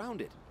work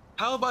around it.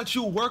 How about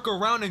you work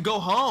around and go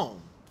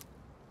home?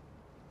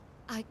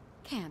 I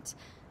can't.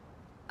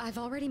 I've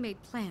already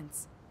made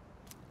plans.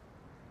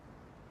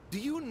 Do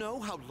you know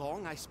how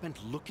long I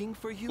spent looking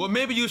for you? Well,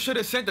 maybe you should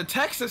have sent a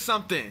text or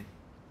something.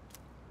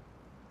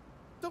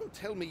 Don't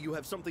tell me you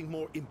have something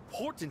more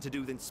important to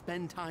do than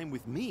spend time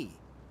with me.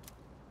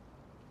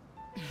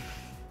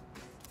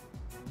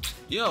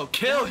 Yo,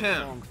 kill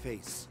him. Long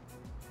face.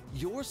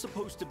 You're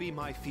supposed to be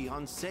my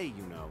fiancé,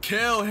 you know.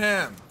 Kill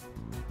him.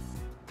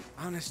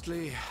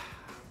 Honestly,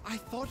 I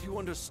thought you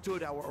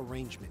understood our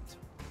arrangement.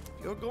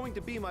 If you're going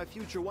to be my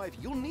future wife,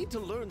 you'll need to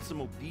learn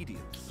some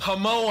obedience.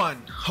 Hamon,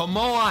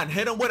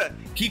 hit him with a.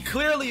 He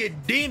clearly a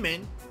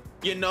demon,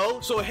 you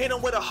know. So hit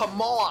him with a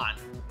Hamon,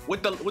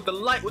 with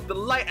the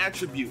light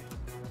attribute.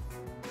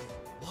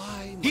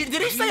 Why? Did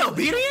he say you and your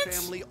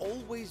obedience? Family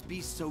always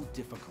be so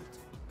difficult.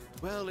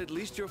 Well, at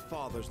least your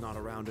father's not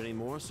around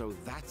anymore, so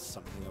that's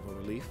something of a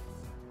relief.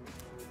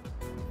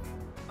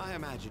 I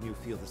imagine you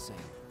feel the same.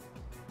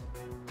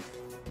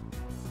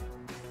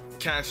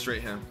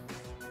 Castrate him.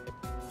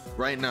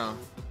 Right now.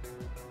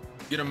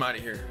 Get him out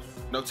of here.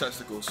 No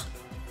testicles.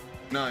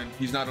 None.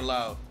 He's not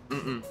allowed.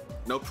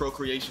 No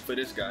procreation for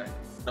this guy.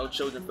 No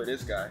children for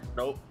this guy.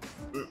 Nope.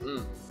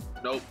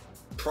 Nope.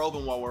 Probe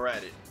him while we're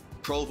at it.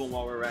 Probe him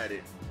while we're at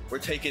it. We're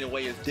taking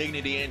away his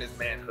dignity and his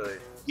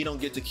manhood. He don't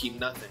get to keep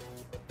nothing.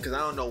 Cause I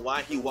don't know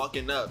why he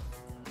walking up.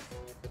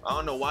 I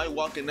don't know why he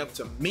walking up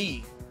to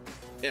me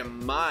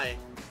and and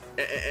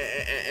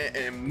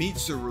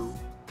Mitsuru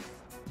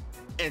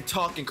and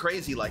talking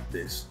crazy like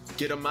this.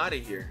 Get him out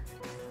of here.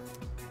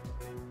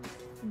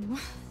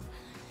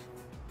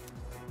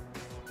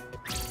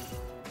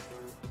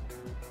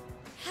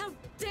 How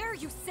dare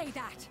you say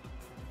that?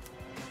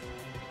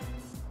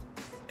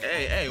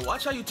 Hey,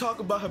 watch how you talk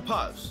about her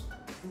pops.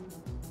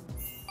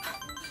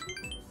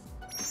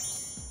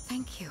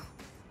 Thank you.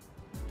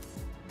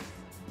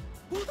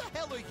 Who the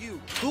hell are you?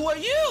 Who are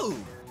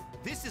you?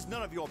 This is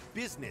none of your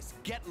business.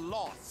 Get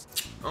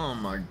lost. Oh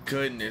my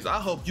goodness. I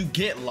hope you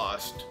get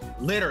lost.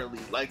 Literally,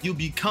 like you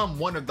become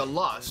one of the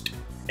lost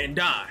and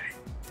die.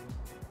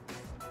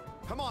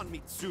 Come on,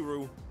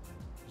 Mitsuru.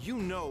 You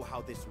know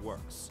how this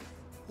works.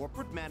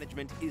 Corporate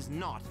management is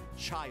not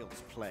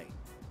child's play.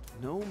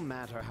 No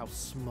matter how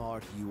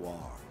smart you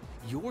are,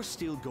 you're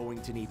still going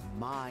to need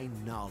my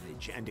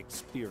knowledge and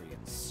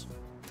experience.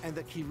 And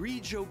the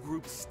Kirijo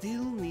group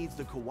still needs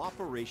the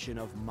cooperation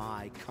of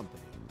my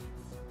company,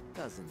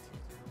 doesn't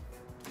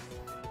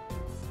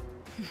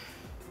it?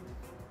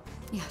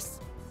 Yes.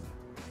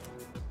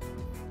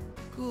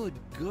 Good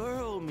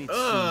girl,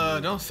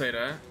 Mitsuru. Don't say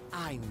that.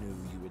 I knew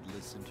you would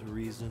listen to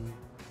reason.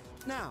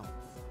 Now,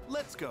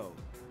 let's go.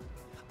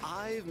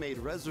 I've made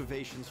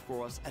reservations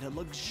for us at a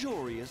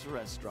luxurious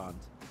restaurant.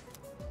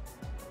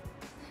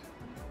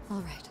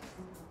 All right.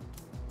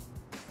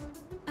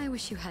 I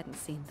wish you hadn't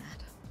seen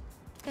that.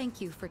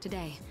 Thank you for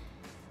today.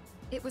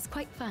 It was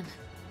quite fun.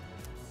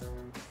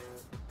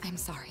 I'm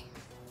sorry.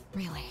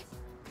 Really.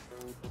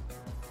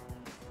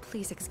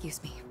 Please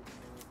excuse me.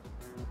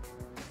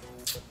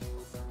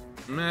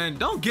 Man,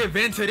 don't give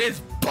in to this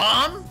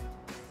bum.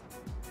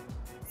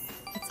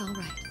 It's all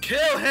right.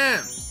 Kill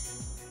him.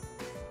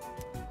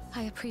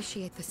 I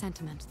appreciate the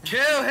sentiment, though.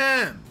 Kill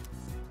him.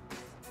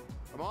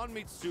 Come on,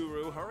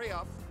 Mitsuru, hurry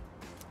up.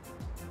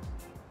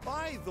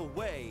 By the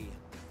way,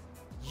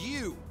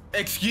 you...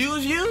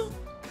 Excuse you?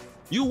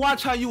 You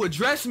watch how you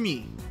address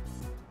me,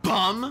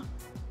 bum.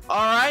 All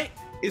right?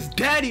 It's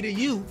daddy to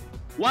you.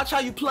 Watch how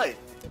you play.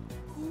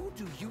 Who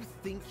do you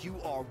think you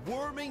are,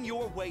 worming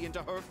your way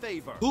into her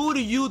favor? Who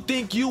do you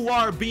think you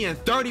are, being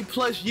 30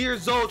 plus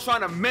years old,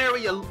 trying to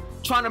marry a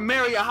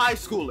high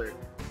schooler?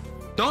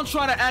 Don't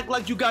try to act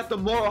like you got the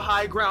moral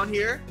high ground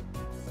here.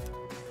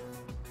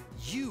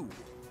 You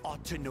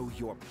ought to know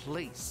your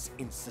place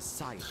in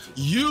society.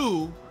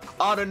 You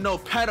ought to know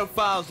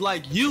pedophiles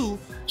like you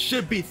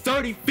should be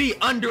 30 feet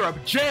under a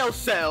jail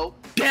cell,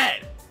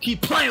 dead.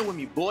 Keep playing with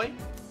me, boy.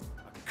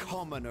 A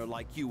commoner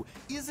like you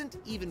isn't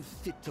even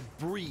fit to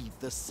breathe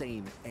the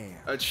same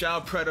air. A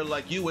child predator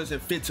like you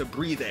isn't fit to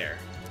breathe air.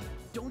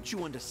 Don't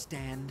you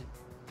understand?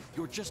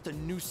 You're just a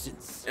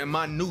nuisance. And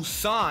my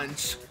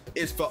nuisance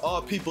is for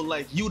all people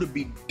like you to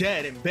be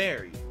dead and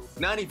buried.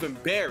 Not even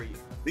buried.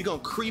 We gonna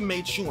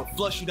cremate you and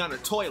flush you down the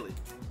toilet.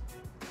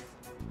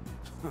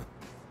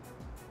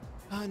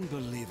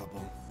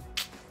 Unbelievable.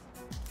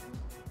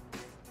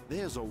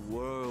 There's a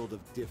world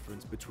of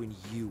difference between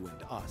you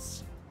and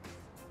us.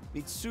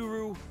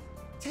 Mitsuru,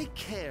 take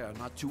care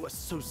not to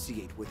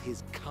associate with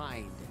his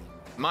kind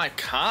anymore. My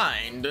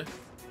kind?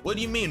 What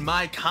do you mean,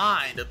 my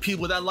kind? The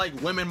people that like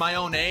women my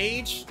own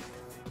age?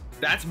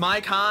 That's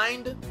my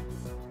kind?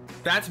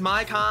 That's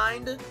my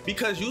kind?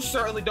 Because you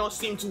certainly don't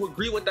seem to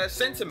agree with that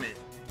sentiment.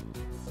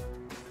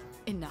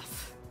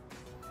 Enough.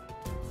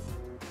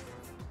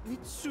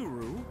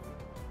 Mitsuru?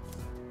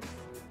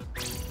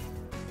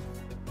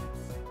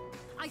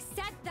 I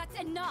said that's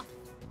enough!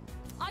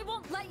 I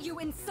won't let you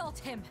insult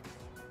him!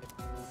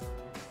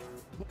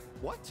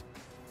 What?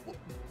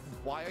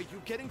 Why are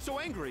you getting so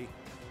angry?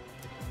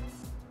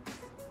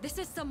 This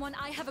is someone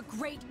I have a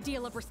great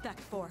deal of respect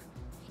for.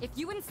 If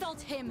you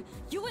insult him,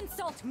 you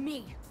insult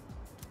me.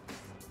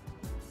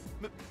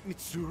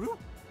 Mitsuru?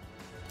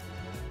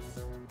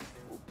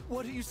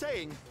 What are you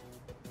saying?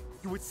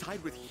 You would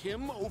side with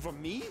him over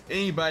me?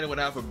 Anybody would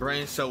have a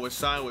brain cell would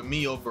side with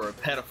me over a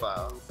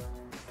pedophile.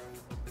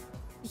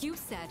 You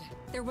said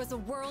there was a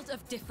world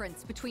of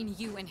difference between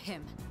you and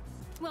him.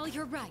 Well,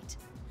 you're right.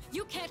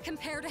 You can't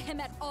compare to him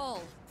at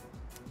all.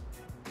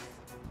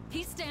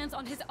 He stands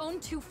on his own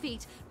 2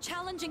 feet,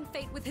 challenging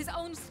fate with his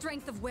own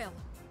strength of will.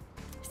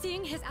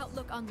 Seeing his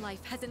outlook on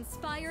life has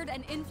inspired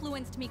and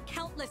influenced me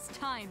countless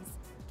times.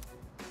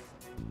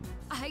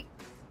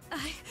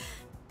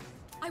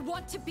 I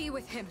want to be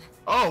with him.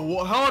 Oh,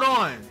 well, hold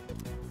on.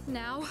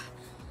 Now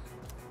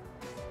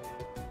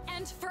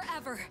and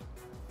forever.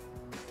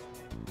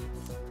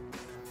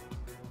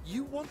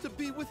 You want to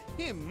be with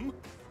him?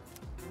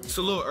 It's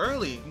a little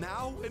early.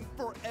 Now and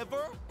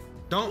forever?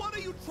 Don't. What are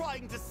you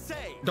trying to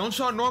say? Don't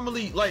y'all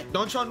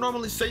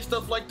normally say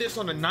stuff like this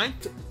on the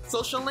 9th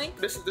social link?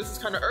 This is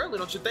kind of early,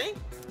 don't you think?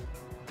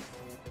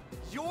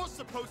 You're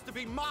supposed to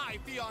be my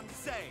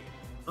fiancé.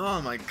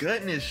 Oh my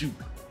goodness, you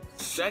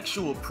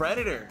sexual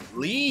predator.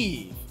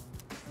 Leave.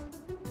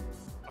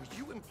 Are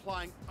you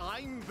implying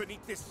I'm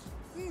beneath this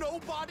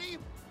nobody?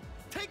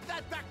 Take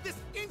that back this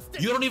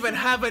instant. You don't even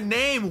have a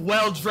name,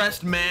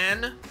 well-dressed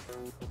man.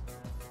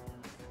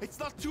 It's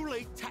not too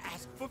late to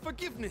ask for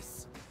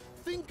forgiveness.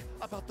 Think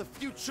about the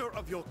future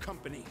of your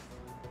company.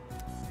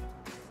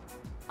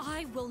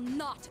 I will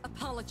not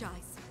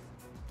apologize.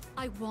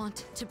 I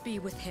want to be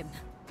with him.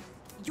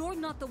 You're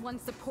not the one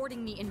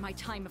supporting me in my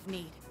time of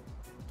need.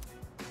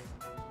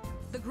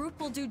 The group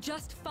will do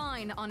just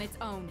fine on its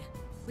own.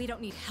 We don't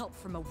need help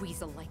from a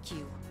weasel like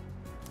you.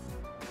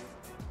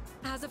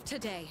 As of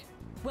today,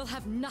 we'll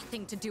have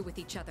nothing to do with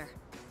each other.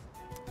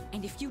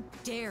 And if you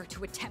dare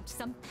to attempt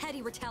some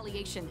petty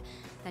retaliation,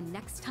 then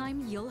next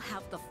time you'll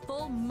have the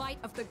full might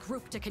of the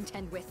group to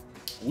contend with.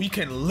 We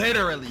can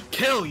literally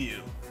kill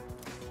you.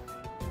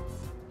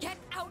 Get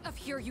out of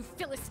here, you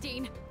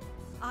Philistine!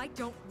 I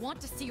don't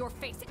want to see your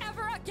face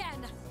ever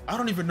again! I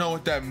don't even know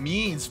what that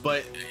means,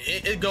 but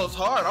it goes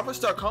hard. I'm gonna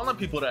start calling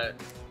people that.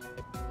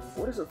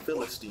 What is a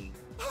Philistine?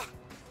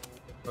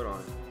 Hold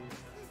on.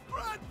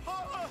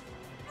 Grandpa!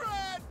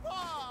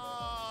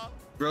 Grandpa!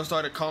 Girl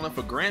started calling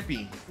for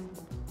Grampy.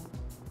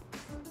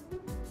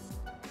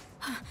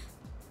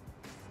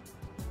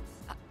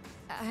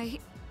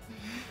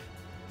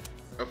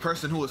 A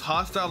person who is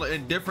hostile or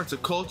indifferent to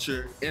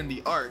culture and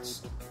the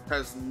arts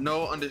has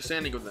no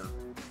understanding of them.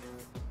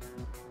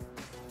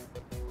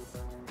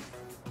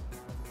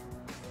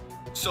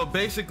 So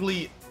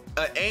basically,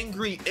 an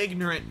angry,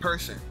 ignorant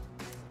person.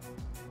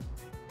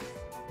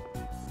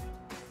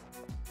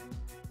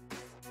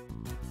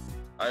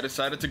 I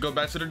decided to go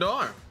back to the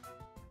dorm.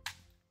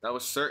 That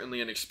was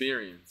certainly an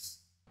experience.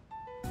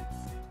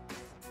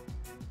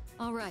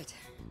 All right.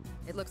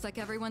 It looks like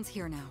everyone's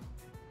here now.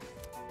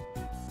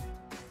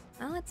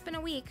 Well, it's been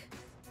a week.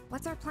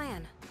 What's our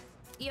plan?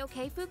 You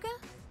okay, Fuka?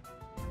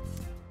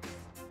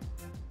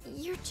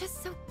 You're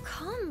just so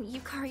calm,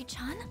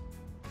 Yukari-chan.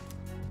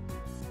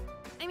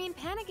 I mean,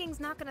 panicking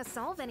not gonna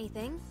solve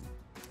anything.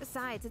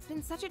 Besides, it's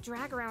been such a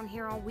drag around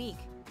here all week,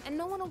 and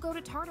no one will go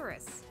to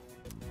Tartarus.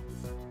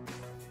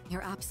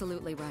 You're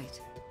absolutely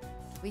right.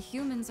 We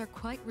humans are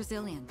quite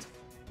resilient.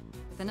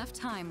 With enough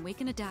time, we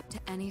can adapt to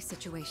any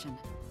situation.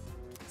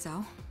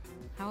 So,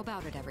 how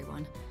about it,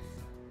 everyone?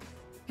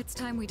 It's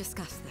time we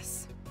discuss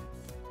this.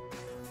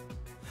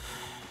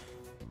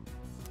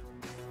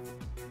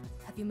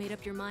 Have you made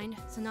up your mind,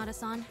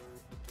 Sanada-san?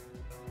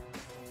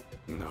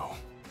 No.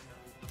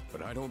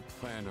 But I don't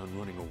plan on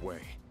running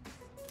away.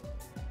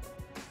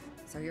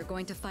 So you're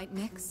going to fight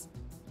Nyx?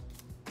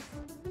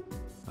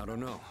 I don't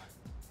know.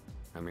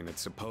 I mean, it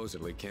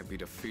supposedly can't be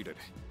defeated.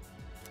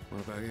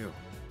 What about you?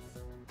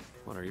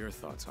 What are your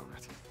thoughts on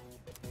it?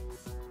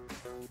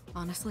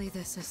 Honestly,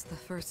 this is the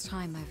first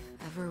time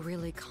I've ever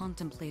really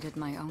contemplated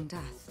my own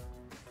death.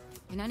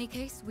 In any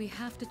case, we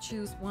have to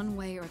choose one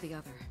way or the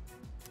other.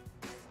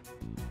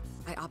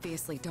 I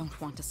obviously don't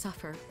want to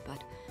suffer,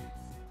 but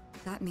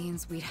that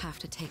means we'd have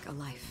to take a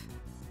life.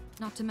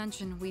 Not to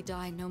mention, we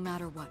die no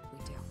matter what we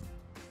do.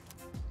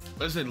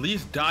 Let's at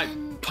least die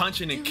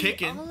punching and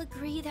kicking. Do we all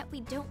agree that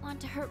we don't want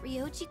to hurt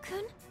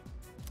Ryoji-kun?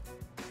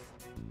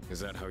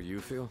 Is that how you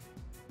feel?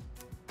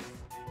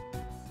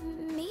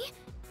 Me?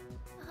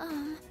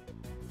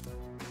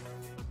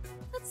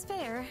 That's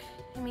fair.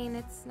 I mean,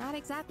 it's not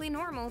exactly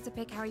normal to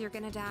pick how you're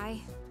gonna die.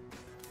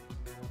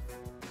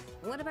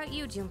 What about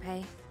you,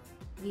 Junpei?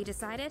 Have you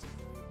decided?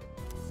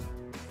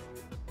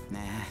 Nah.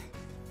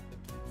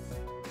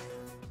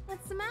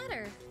 What's the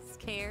matter?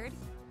 Scared?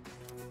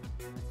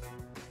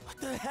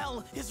 What the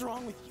hell is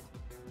wrong with you?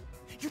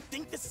 You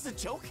think this is a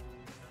joke?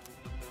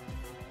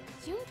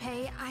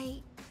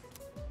 Junpei,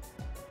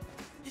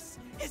 This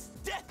is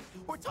death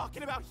we're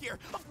talking about here.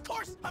 Of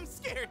course I'm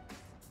scared.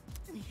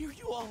 And here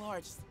you all are,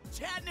 just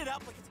chatting it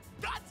up like it's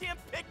a goddamn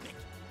picnic.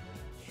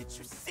 Can't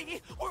you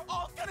see? We're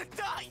all gonna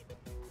die!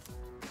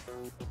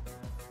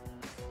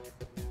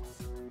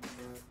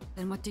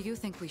 Then what do you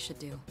think we should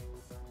do?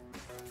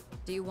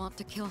 Do you want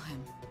to kill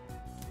him?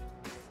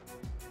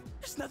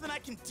 There's nothing I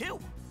can do!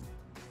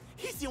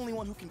 He's the only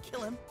one who can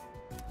kill him.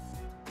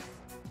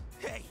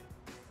 Hey!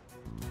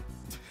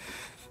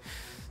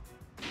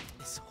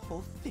 This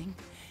whole thing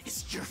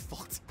is your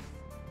fault.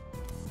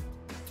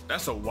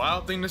 That's a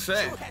wild thing to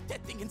say. You had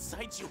that thing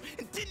inside you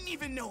and didn't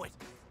even know it.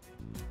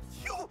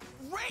 You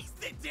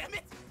raised it, damn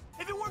it!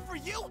 If it weren't for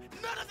you,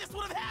 none of this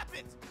would have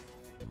happened!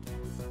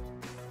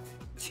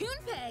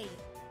 Junpei!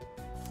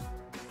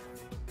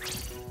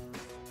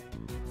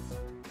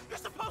 You're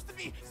supposed to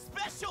be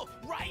special,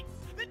 right?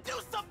 Then do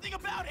something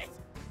about it!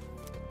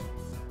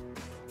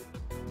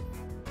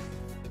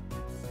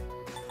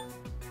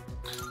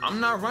 I'm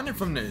not running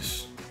from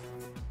this.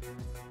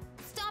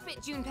 Stop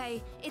it,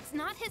 Junpei. It's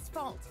not his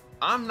fault.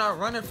 I'm not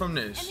running from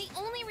And this. the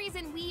only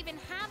reason we even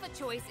have a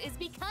choice is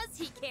because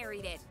he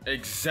carried it.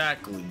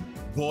 Exactly.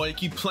 Boy,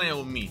 keep playing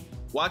with me.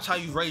 Watch how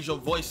you raise your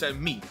voice at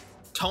me.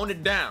 Tone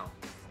it down.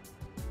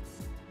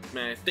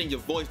 Man, think your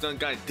voice done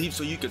got deep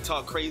so you can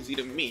talk crazy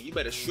to me. You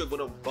better shrivel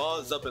them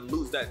balls up and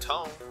lose that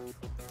tone.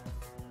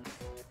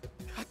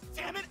 God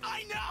damn it,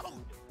 I know!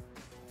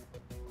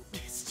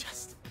 It's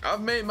just...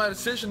 I've made my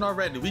decision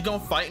already. We gonna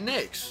fight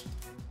next.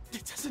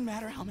 It doesn't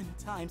matter how many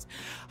times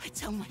I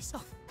tell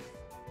myself.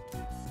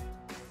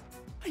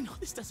 I know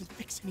this doesn't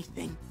fix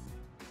anything.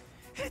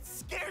 It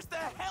scares the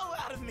hell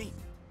out of me!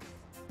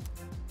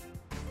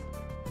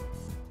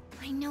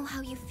 I know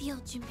how you feel,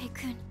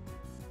 Junpei-kun.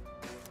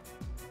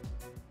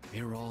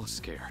 We're all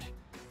scared.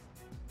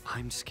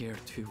 I'm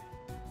scared too.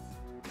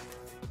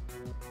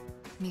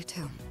 Me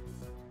too.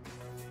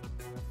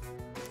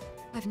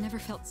 I've never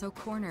felt so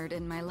cornered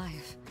in my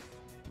life.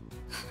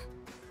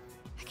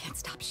 I can't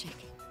stop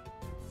shaking.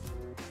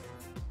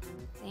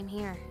 Same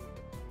here.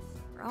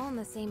 We're all in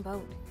the same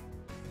boat.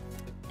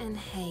 And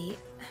hey,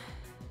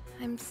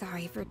 I'm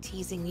sorry for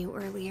teasing you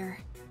earlier.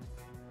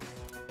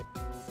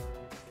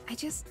 I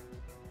just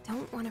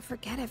don't want to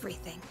forget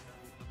everything.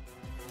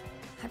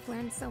 I've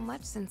learned so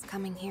much since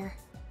coming here.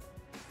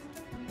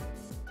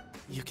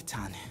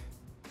 Yucatan,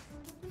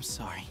 I'm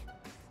sorry.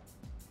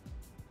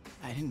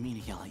 I didn't mean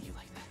to yell at you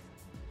like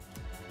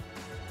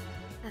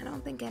that. I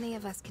don't think any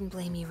of us can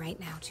blame you right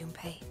now,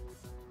 Junpei.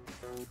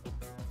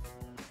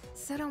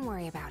 So don't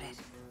worry about it,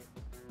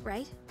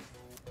 right?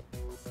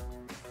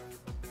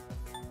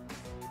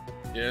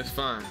 Yeah, it's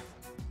fine.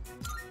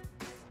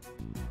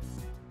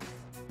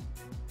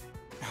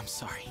 I'm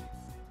sorry.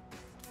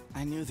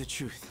 I knew the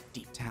truth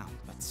deep down,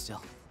 but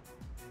still.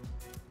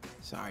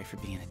 Sorry for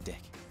being a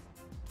dick.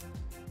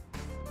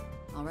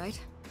 All right.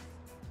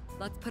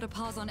 Let's put a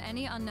pause on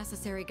any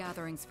unnecessary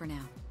gatherings for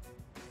now.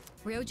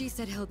 Ryoji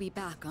said he'll be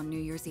back on New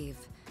Year's Eve.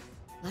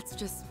 Let's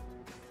just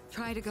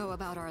try to go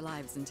about our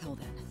lives until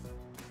then.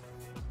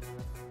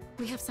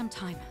 We have some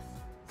time,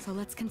 so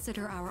let's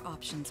consider our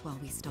options while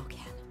we still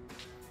can.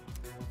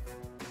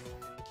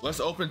 Let's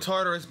open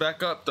Tartarus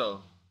back up though,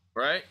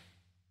 right?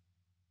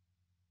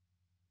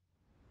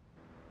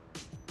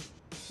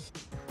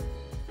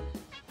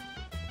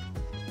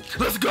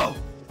 Let's go!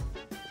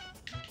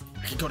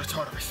 I can go to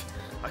Tartarus.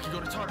 I can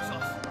go to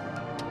Tartarus.